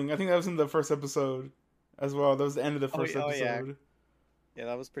wrestling. I think that was in the first episode as well. That was the end of the Oh, first oh yeah, episode yeah.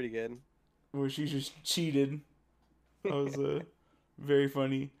 That was pretty good. where she just cheated. That was very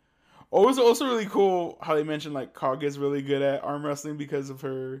funny. Oh, it was also really cool how they mentioned like Kaga's really good at arm wrestling because of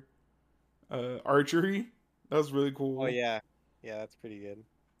her archery. That was really Oh cool. yeah, yeah. That's pretty good.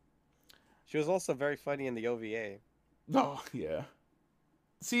 She was also very funny in the OVA. Oh yeah.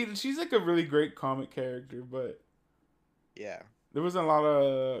 See, she's like a really great comic character, but Yeah. there wasn't a lot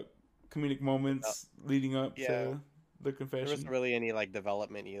of comedic Uh, moments leading up yeah. to the There wasn't confession. really any like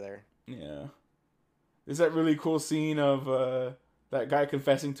development either. Yeah. There's that really cool scene of that guy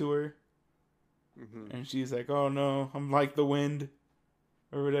confessing to her, Hmm. and she's like, "Oh no, I'm like the wind,"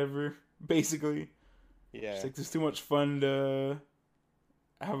 or whatever. Basically, she's Yeah. like, "There's too much fun to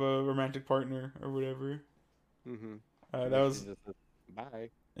have a romantic partner or whatever." Hmm. That And then she was just said,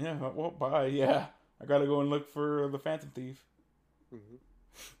 bye. yeah. Well, bye. Yeah, I gotta go and look for the Phantom Thief. Hmm.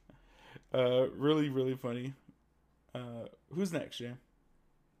 Really funny. Who's next, Jam?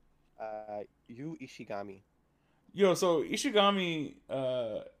 Yu Ishigami. Yo, so Ishigami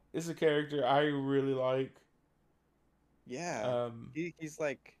is a character I really like. Yeah. Um, He's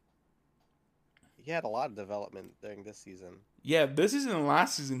like he had a lot of development during this season. yeah, this season and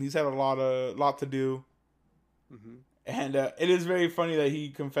last season, he's had a lot to do, Hmm. and it is very funny that he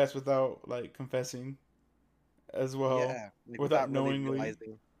confessed without like confessing as well, Yeah, like without without really knowingly.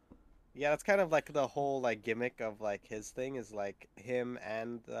 realizing. Yeah, that's kind of like the whole like gimmick of like his thing is like him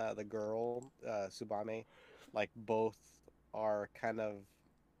and the girl Subame, like both are kind of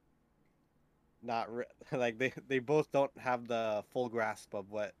not like they both don't have the full grasp of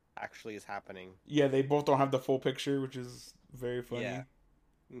what actually is happening. Yeah, they both don't have the full picture, which is very Yeah. funny.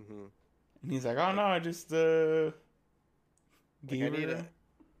 Hmm. And he's like, "Oh no, Like I just like I gave need her a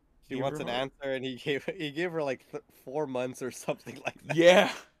she gave her wants an heart." answer and he gave her like 4 months or something like that.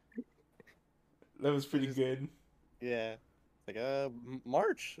 Yeah, that was They pretty just good. yeah, like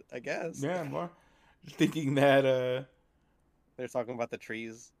March I guess. Yeah, more thinking that They're talking about the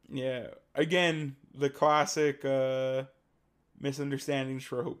trees. yeah, again the classic misunderstanding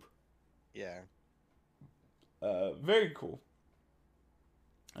trope. Yeah. Very cool.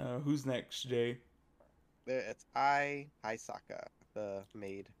 Who's next, Jay? It's I Hisaka, the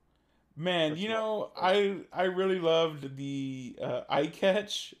maid. Man, First you of all, know, I really loved the eye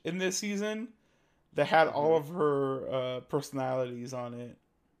catch in this season that had all hmm of her personalities on it.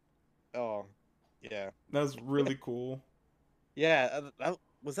 oh, yeah, That was really cool. yeah.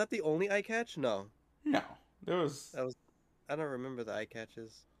 Was that the only eye catch? No, No, there was that was. I don't remember the eye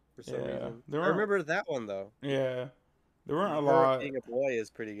catches for some yeah, reason. there I weren't remember that one though. yeah, there weren't a Her lot. being a boy is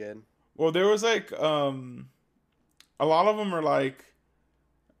pretty good. Well, there was like a lot of them are like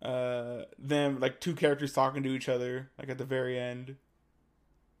them like two characters talking to each other like at the very end.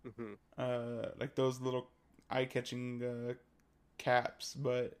 Hmm. Like those little eye catching caps,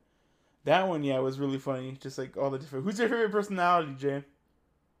 but that one, yeah, was really funny. Just like all the different. Who's your favorite personality, Jay?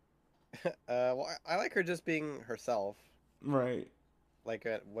 Well, I like her just being herself. Right. Like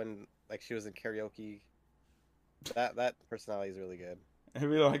when like she was in karaoke. That personality is really good. I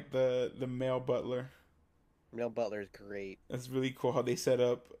really like the male butler. Mel Butler is great. That's really cool how they set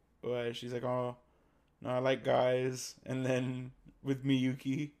up. She's like, oh, no, I like guys, and then with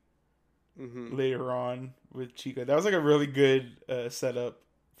Miyuki Hmm. later on with Chica, that was like a really good setup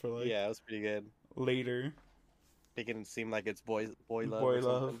for like Yeah, it was pretty good. later Making it seem like it's boy love boy or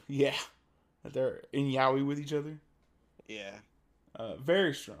love. something. Yeah, that they're in yaoi with each other. Yeah.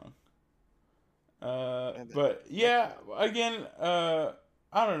 Very strong. And But like yeah, again, I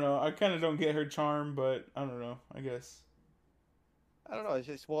don't know. I kind of don't get her charm, but I don't know. I guess I don't know. It's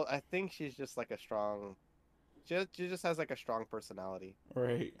just well, I think she's just like a strong. She just has like a strong personality.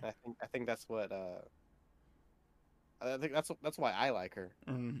 right. And I think that's what I think that's why I like her.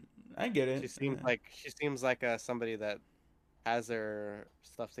 Mm, I get She it. seems like somebody that has her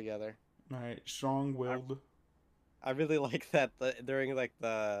stuff together. Right, I strong-willed. I really like that during like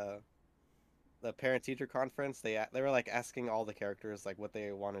the parent teacher conference they were like asking all the characters like what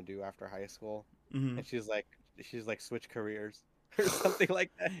they want to do after high school, Hmm. and she's like switch careers or something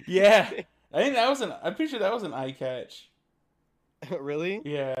like that. Yeah, I think that was an. I'm pretty sure that was an eye catch. Really?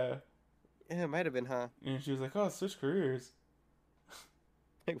 Yeah, Yeah, it might have been, huh? and she was like, "Oh, switch careers."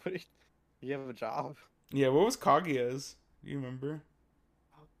 Like, what? You have a job? Yeah, what was Kaguya's? Do you remember?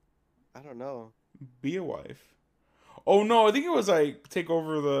 I don't know. Be a wife. Oh no, I think it was like take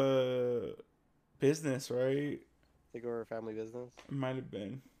over the business, right? Take over family business. It might have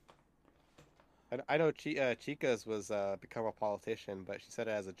been. I know Chica's was become a politician, but she said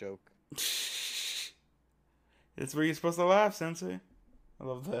it as a joke. That's where you're supposed to laugh, Sensei. I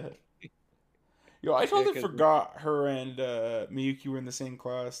love that. Yo, I Yeah, totally 'cause forgot her and Miyuki were in the same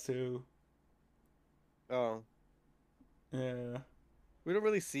class too. oh, Yeah. we don't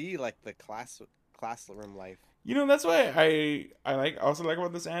really see like the classroom life. You know, that's why I also like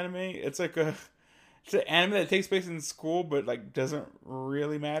about this anime. It's like it's an anime that takes place in school, but like doesn't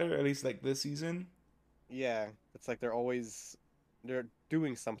really matter. At least like this season. Yeah, it's like they're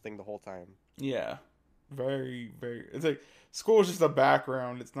doing something the whole time. Yeah, very very. It's like school is just a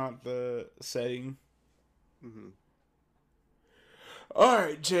background. It's not the setting. Mm-hmm. All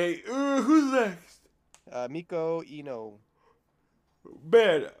right, Jay. Who's next? Miko Ino.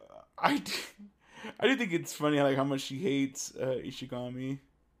 Man, I do, I do think it's funny like how much she hates Ishigami.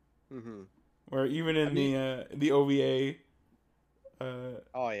 Mm-hmm. Where even I in mean, the OVA,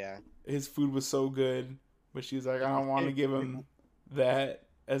 oh yeah. his food was so good, but she's like, I don't want to give him that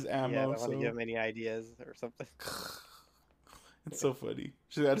as Yeah, I ammo. don't want to give So him any ideas or something. it's so funny.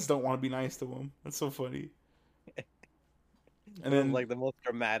 She's like, I just don't want to be nice to him. That's so funny. And then Like the most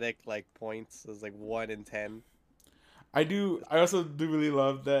dramatic like points is like 1 in 10. I also do really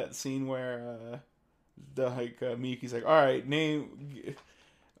love that scene where the Miyuki's like, all right,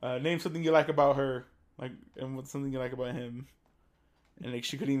 name something you like about her, like, and what's something you like about him, and like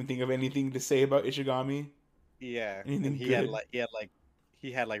she couldn't even think of anything to say about Ishigami, Yeah, anything and good.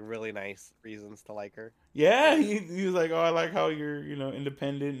 he had like really nice reasons to like her. Yeah, he was like, oh, I like how you're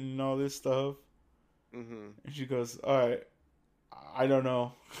independent and all this stuff, Mm-hmm. and she goes, all right, I don't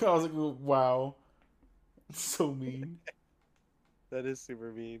know. I was like, wow, so mean. That is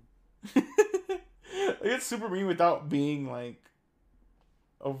super mean. It's super mean without being like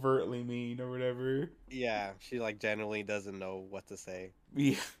overtly mean or whatever. Yeah, she like generally doesn't know what to say.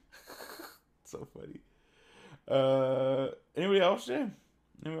 Yeah. So funny. Anybody else, Jim?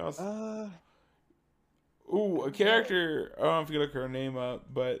 Anybody else? Uh, Ooh, a character. I don't know if you look her name up,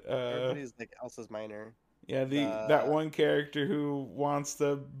 but Everybody's like Elsa's minor. yeah, that Uh, one character who wants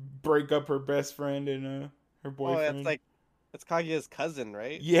to break up her best friend and her oh, that's boyfriend. like that's Kaguya's cousin,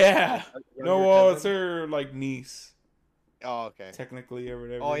 right? Yeah. Like No, younger well, it's cousin. her like niece, Oh, okay. technically or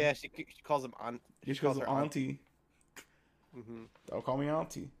Oh whatever. yeah, she calls him aunt. Yeah, She she calls calls him her aunt. auntie. Mm-hmm. Don't call me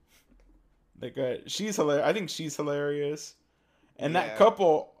auntie. Like she's hilarious. I think she's hilarious, and that Yeah,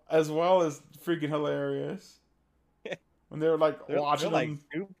 couple as well is freaking hilarious. When they were like they're watching like them,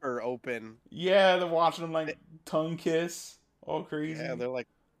 super open. yeah, they're watching them They- like tongue kiss, all Yeah, crazy, they're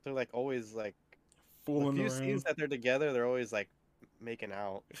like always like the fooling few scenes around. that they're together, they're always like making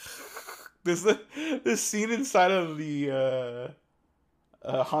out. This this scene inside of the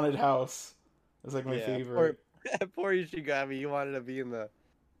haunted house is like my Yeah, poor favorite. poor Ishigami. You wanted to be in the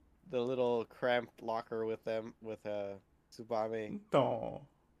little cramped locker with them with Tsubame. No,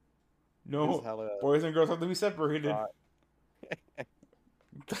 It was no, hella boys and girls have to be separated. hot.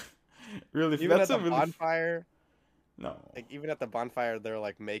 Really, Even that's at the a really bonfire, no. like even at the bonfire, they're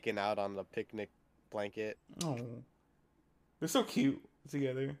like making out on the picnic blanket. Oh, they're so cute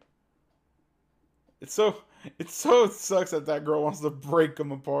together. It's so it sucks that that girl wants to break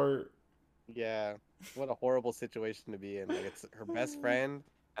them apart. Yeah, what a horrible situation to be in. Like it's her best friend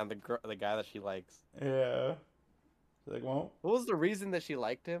and the guy that she likes. Yeah, like well, What was the reason that she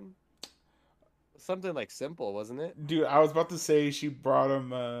liked him? Something like simple, wasn't it? dude, I was about to say she brought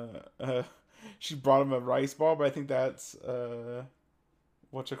him she brought him a rice ball, but I think that's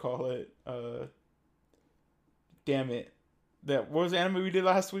what you call it damn it. That what was the anime we did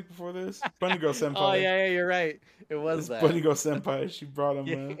last week before this? Bunny Girl Oh Senpai. yeah, you're right. It was It's that. Bunny Girl Senpai. She brought him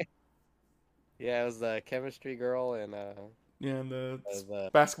Yeah, yeah, it was the chemistry girl and yeah, and the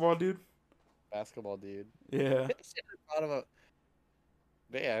the basketball dude. basketball dude. Yeah. I should have thought about.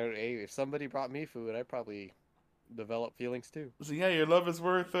 Yeah, hey, if somebody brought me food, I'd probably develop feelings too. So yeah, your love is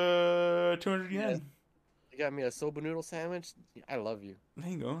worth 200 Yeah, yen. you got me a soba noodle sandwich. I love you, There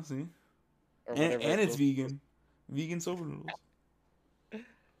you go. See, or and whatever. it's vegan soba noodles.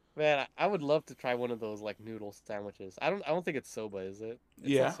 Man, I would love to try one of those like noodle sandwiches. I don't think it's soba, is it? It's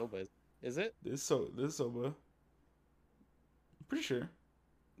Yeah, not soba, is it? this soba. I'm pretty sure.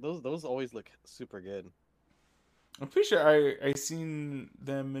 Those always look super good. I'm pretty sure I seen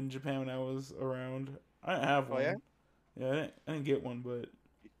them in Japan when I was around. I didn't have Oh one. yeah, Yeah, I didn't get one, but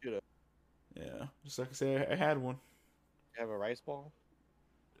you should have. yeah, just like I said, I had one. Have a rice ball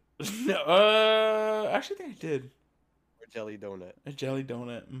No, actually, I think I did or jelly donut. a jelly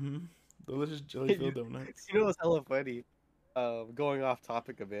donut. Mm-hmm. Delicious jelly filled donuts. You know what's hella funny? Going off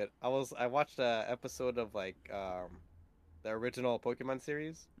topic a bit. I watched a episode of like the original Pokemon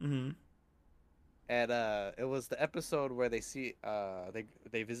series, Mm-hmm. and it was the episode where they see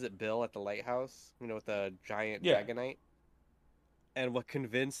they visit Bill at the lighthouse, with the giant Yeah. Dragonite, and what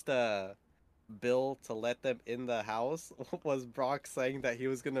convinced Bill to let them in the house was Brock saying that he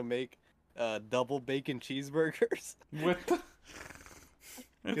was gonna make double bacon cheeseburgers. What the?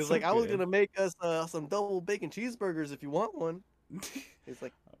 He That's was so like, I was good. gonna make us some double bacon cheeseburgers if you want one. He's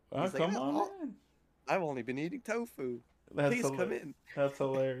like, Oh, he's like, come on, man. I've only been eating tofu. That's Please come in. That's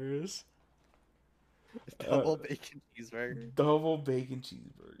hilarious. Double bacon cheeseburger. Double bacon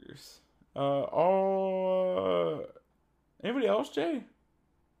cheeseburgers. All. Anybody else, Jay?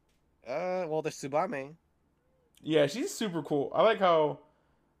 Well, there's Tsubame. Yeah, she's super cool. I like how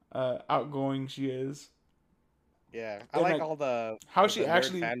outgoing she is. Yeah, I And, like like, all the how the she nerd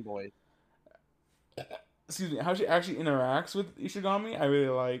actually, fanboys. excuse me, how she actually interacts with Ishigami. I really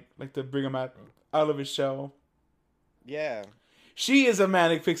like to bring him out of his shell. Yeah, She is a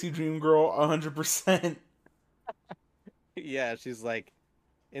manic pixie dream girl, 100%. yeah, she's like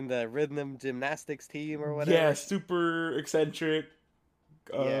in the rhythm gymnastics team or whatever. Yeah, super eccentric.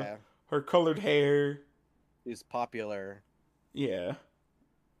 Yeah, Her colored hair. she's popular. Yeah,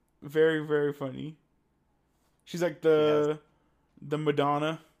 very very funny. She's like She has the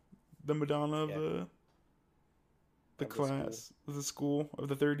Madonna of yeah, the of the school. class of the school of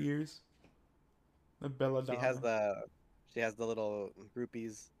the third years. The She has Belladonna. the little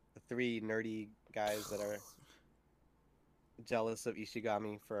groupies, the three nerdy guys that are jealous of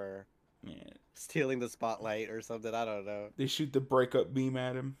Ishigami for Man, stealing the spotlight or something. I don't know. they shoot the breakup beam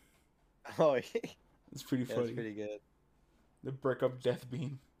at him. Oh, yeah, It's pretty it's funny. pretty good. The breakup death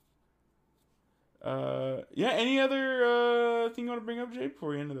beam. Yeah. Any other thing you want to bring up, Jay, before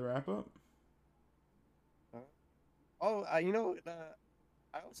we end the wrap up? Oh, I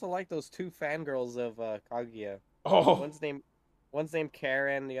also like those two fangirls of Kaguya. Oh, One's named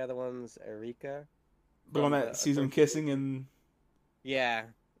Karen, the other one's Erika the one from that sees him kissing and yeah,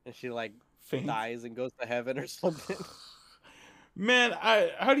 and she like faints. dies and goes to heaven or something. Man,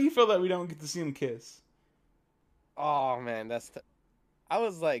 how do you feel that we don't get to see him kiss? Oh man, I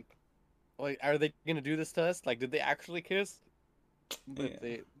was like, are they gonna do this to us? Like, did they actually kiss? But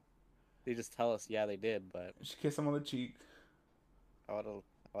Yeah. they just tell us, yeah, they did. But She kissed him on the cheek. I would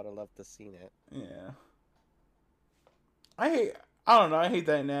have loved to seen it. Yeah. I don't know, I hate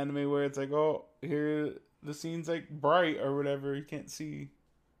that in anime where it's like, oh, here the scene's like bright or whatever, you can't see.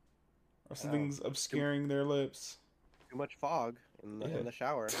 Or Oh, something's obscuring their lips. too much fog in Yeah. the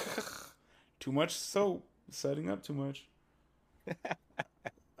shower. Too much soap. Setting up too much.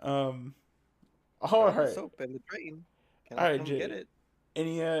 Um all Drop the right. soap in the drain. Can All I right, come Jay. get it?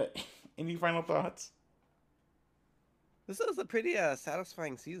 Any any final thoughts? This is a pretty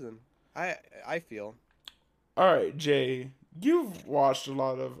satisfying season. I feel. All right, Jay. You've watched a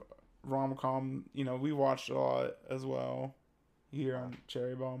lot of rom-com, we watched a lot as well here on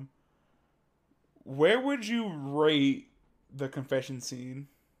Cherry Bomb. Where would you rate the confession scene?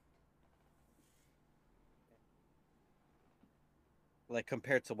 Like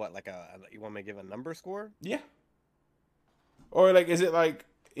compared to what? Like you want me to give a number score? Yeah. Or like, is it like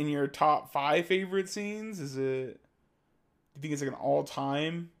in your top 5 favorite scenes? Is it? Do you think it's like an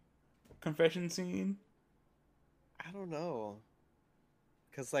all-time confession scene? I don't know.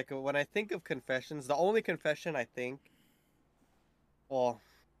 Cause like when I think of confessions, the only confession I think, well,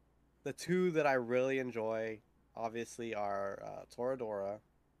 the two that I really enjoy, obviously, are Toradora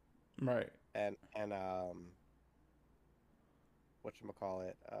Right. and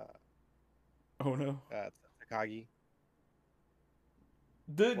whatchamacallit, Oh no. Takagi.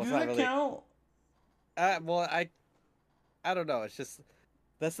 Does Well, it's that not really. count? Well, I don't know. It's just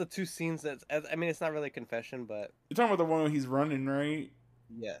that's the two scenes that I mean, it's not really a confession, but You're talking about the one where he's running, right?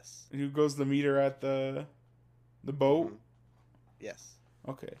 yes, Who goes to meet her at the boat? Mhm. Yes.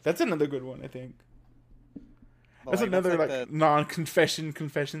 Okay, that's another good one. I think But that's like another like like non-confession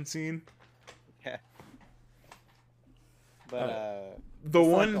confession scene. yeah. But The it's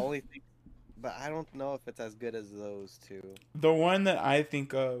like one, the only thing. But I don't know if it's as good as those two. the one that I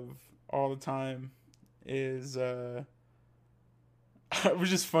think of all the time is it was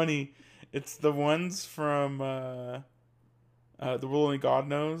just funny. It's the ones from The Will Only God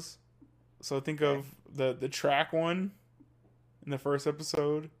Knows. So think Okay. of the track one in the first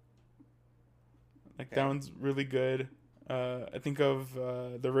episode. Like that Okay. one's really good. I think of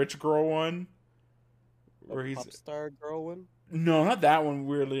the rich girl one The where he's pop star girl one. no, not that one.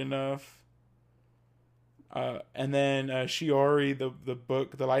 Weirdly enough, And then Shiori, the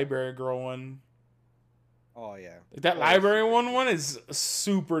book, the library girl one. Oh yeah. Like that Oh, that's library super one cool. one is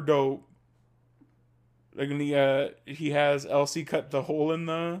super dope. Like when he has Elsie cut the hole in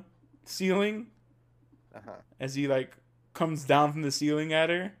the ceiling Uh-huh. as he like comes down from the ceiling at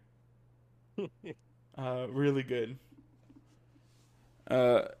her. Really good.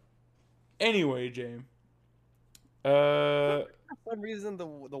 Uh, anyway, James. Uh, For some reason, the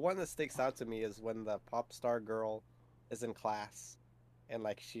one that sticks out to me is when the pop star girl is in class and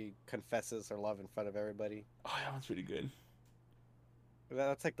like she confesses her love in front of everybody. oh, that one's pretty good.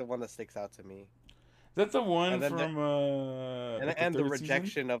 That's like the one that sticks out to me. Is that the one And then from like the the third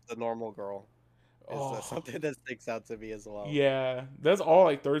season? rejection of the normal girl is Oh, something that sticks out to me as well. yeah, that's all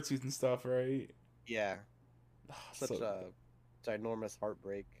like third season stuff, right? Yeah, Oh, such a ginormous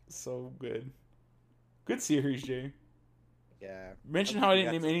heartbreak. so good. Good series, Jay. Yeah, I Mention wish how I we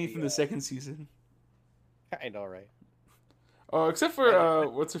didn't got name to any see. from the second season. I know, right? Except for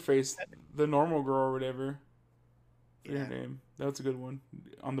And what's her face, the normal girl or whatever. Forget yeah. her name. That's a good one.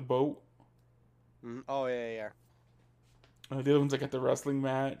 On the boat. Mhm. Oh yeah, yeah. The other one's like at the wrestling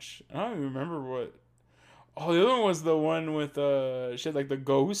match. I don't even remember what. Oh, the other one was the one with she had like the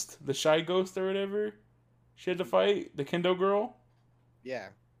ghost, the shy ghost or whatever. She had to fight the Kendo girl. Yeah.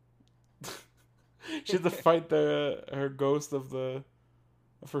 She had to fight the her ghost of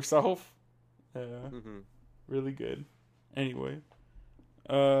herself. Yeah, hmm really good. Anyway,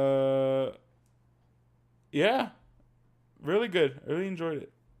 uh, yeah, really good. I really enjoyed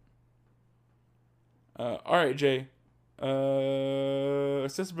it. All right, Jay.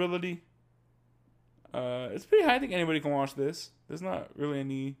 Accessibility. It's pretty high. I think anybody can watch this. There's not really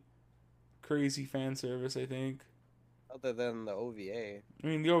any crazy fan service. I think. Other than the OVA I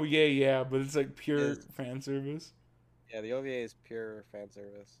mean, the OVA, yeah, but it's like pure is fan service. yeah, the OVA is pure fan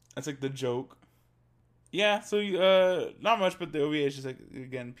service. That's like the joke. Yeah, so not much, but the OVA is just like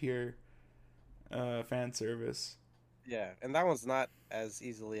again pure fan service. Yeah, and that one's not as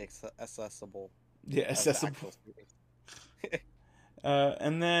easily accessible Yeah, as the accessible. actual series.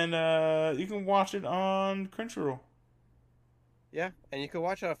 And then you can watch it on Crunchyroll. Yeah, and you can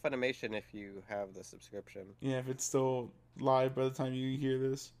watch it on Funimation if you have the subscription. Yeah, if it's still live by the time you hear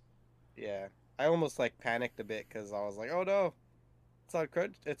this. Yeah, I almost like panicked a bit because I was like, "Oh no,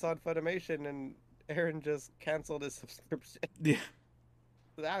 it's on Funimation," and Aaron just canceled his subscription. Yeah,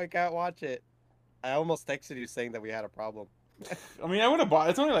 Now we can't watch it. I almost texted you saying that we had a problem. I mean, I would have bought.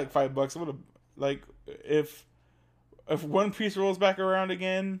 It's only like $5. I would have like if One Piece rolls back around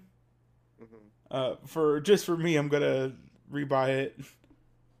again. hmm For me, I'm gonna rebuy it.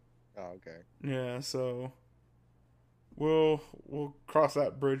 Oh, okay. Yeah, so we'll cross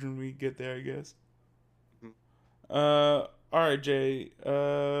that bridge when we get there, I guess. Mhm. All right, Jay.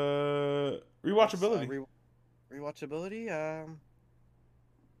 Yes, Rewatchability. rewatchability.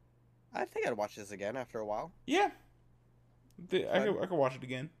 I think I'd watch this again after a while. Yeah, Fun. I could watch it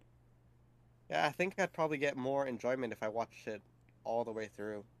again. Yeah, I think I'd probably get more enjoyment if I watched it all the way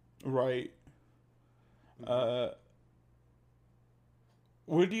through. Right. hmm Uh,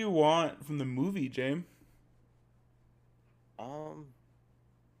 what do you want from the movie, James? Um,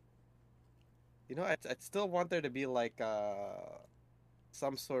 I'd still want there to be like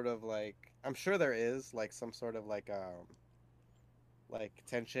some sort of like I'm sure there is like some sort of like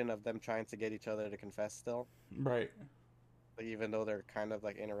tension of them trying to get each other to confess still. Right. Like even though they're kind of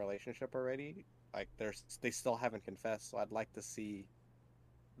like in a relationship already, like they still haven't confessed, so I'd like to see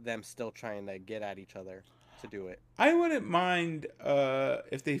them still trying to get at each other to do it. I wouldn't mind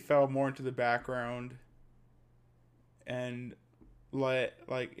if they fell more into the background and let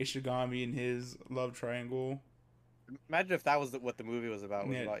like Ishigami and his love triangle Imagine if that was what the movie was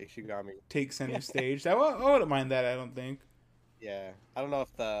yeah, about Ishigami. take center stage. I wouldn't mind that. I don't think. Yeah, I don't know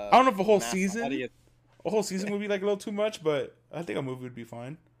if I don't know if a whole season would be like a little too much, but I think a movie would be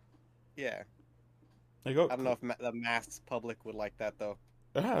fine. yeah, Like, oh, I don't know if the mass public would like that though.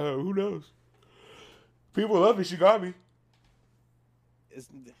 who knows? People love Ishigami. Is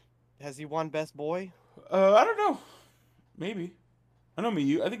has he won Best Boy? I don't know. Maybe. I know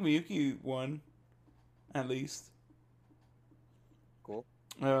Miyu. I think Miyuki won, at least. Cool.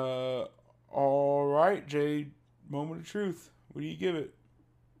 Uh, all right, Jay. Moment of truth. What do you give it?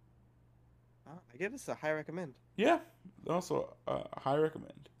 I give this a high recommend. Yeah. Also, high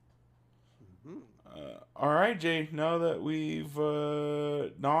recommend. hmm All right, Jay. Now that we've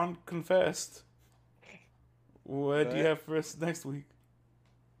non-confessed, what do you have for us next week?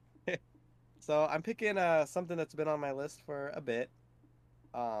 So I'm picking something that's been on my list for a bit.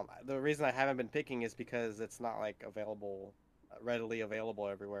 The reason I haven't been picking is because it's not like available, readily available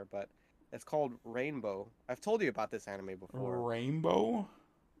everywhere. But It's called Rainbow. I've told you about this anime before. Rainbow?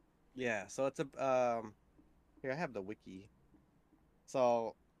 Yeah, so it's a here I have the wiki.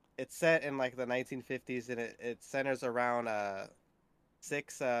 So it's set in like the 1950s, and it centers around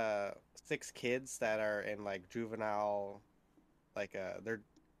six kids that are in like juvenile, like they're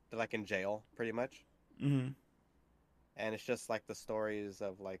like in jail pretty much. Mm-hmm. And it's just like the stories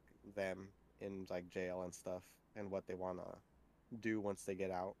of like them in like jail and stuff, and what they want to do once they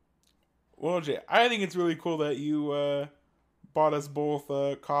get out. Well, Jay, I think it's really cool that you bought us both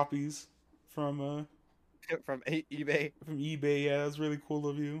copies from From eBay. from eBay. Yeah, that's really cool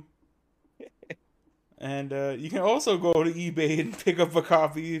of you. And you can also go to eBay and pick up a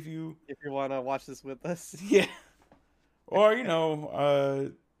copy if you want to watch this with us. Yeah. Or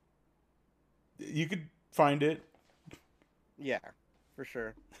you could find it. Yeah, for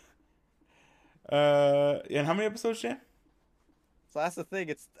sure. And how many episodes, Jan? So that's the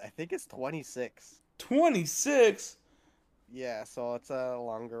thing. I think it's 26. 26. Yeah, so it's a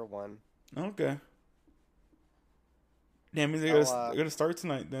longer one. Okay. Damn, I gotta start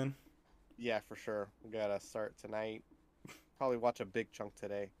tonight then. Yeah, for sure. We gotta start tonight. Probably watch a big chunk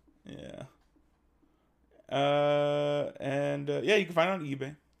today. Yeah. Yeah, you can find it on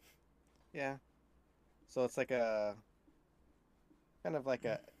eBay. Yeah. So it's like a kind of like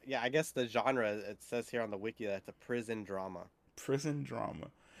I guess the genre, it says here on the wiki that it's a prison drama. Prison drama.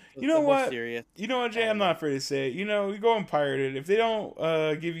 So You know what? Serious. You know what, Jay? I'm not afraid to say it. You go and pirate it. If they don't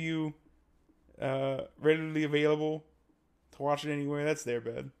give you readily available to watch it anywhere, that's their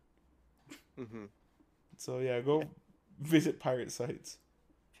bad. Mm-hmm. So yeah, go visit pirate sites.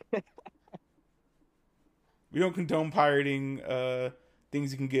 We don't condone pirating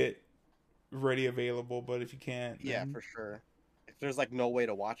things you can get ready available, but if you can't, then... Yeah, for sure. If there's like no way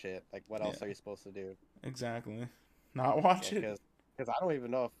to watch it, like what else are you supposed to do? Exactly. Not watch it. Because I don't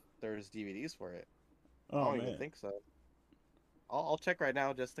even know if there's DVDs for it. Oh, I don't even think so. I'll check right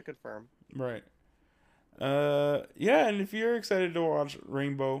now just to confirm. Right. Yeah, and if you're excited to watch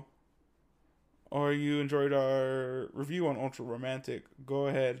Rainbow, or you enjoyed our review on Ultra Romantic, go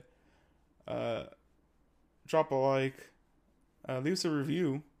ahead, drop a like, leave us a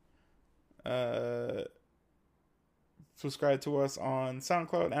review, subscribe to us on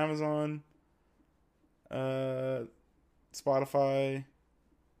SoundCloud, Amazon, Spotify,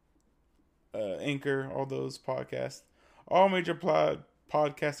 Anchor, all those podcasts, all major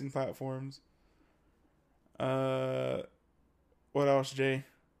podcasting platforms. What else, Jay?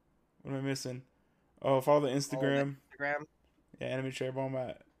 What am I missing? Oh, follow the Instagram. Instagram. Yeah, Anime Cherry Bomb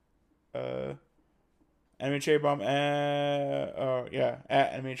at Anime Cherry Bomb at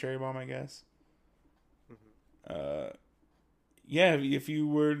Anime Cherry Bomb, I guess. Mm-hmm. Yeah, if you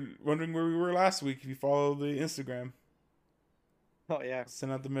were wondering where we were last week, if you follow the Instagram. Oh yeah.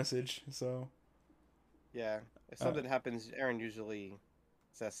 Send out the message. So. Yeah, if something happens, Aaron usually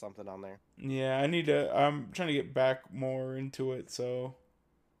says something on there. Yeah, I'm trying to get back more into it, so.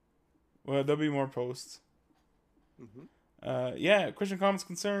 Well, there'll be more posts. Mm-hmm. Yeah, question, comments,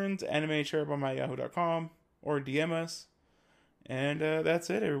 concerns, animecherrybomb@yahoo.com or DM us. And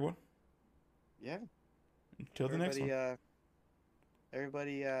that's it, everyone. Yeah. Until the next one.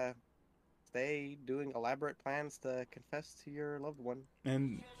 Everybody stay doing elaborate plans to confess to your loved one.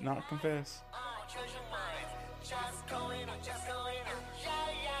 And not confess.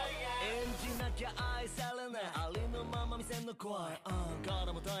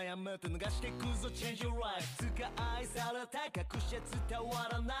 Change your life 使いされた隠し伝わ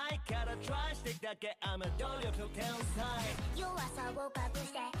らないから try してだけI'm a 努力の天才弱さを隠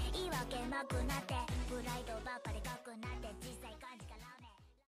して言い訳なくなってプライドばかり書くな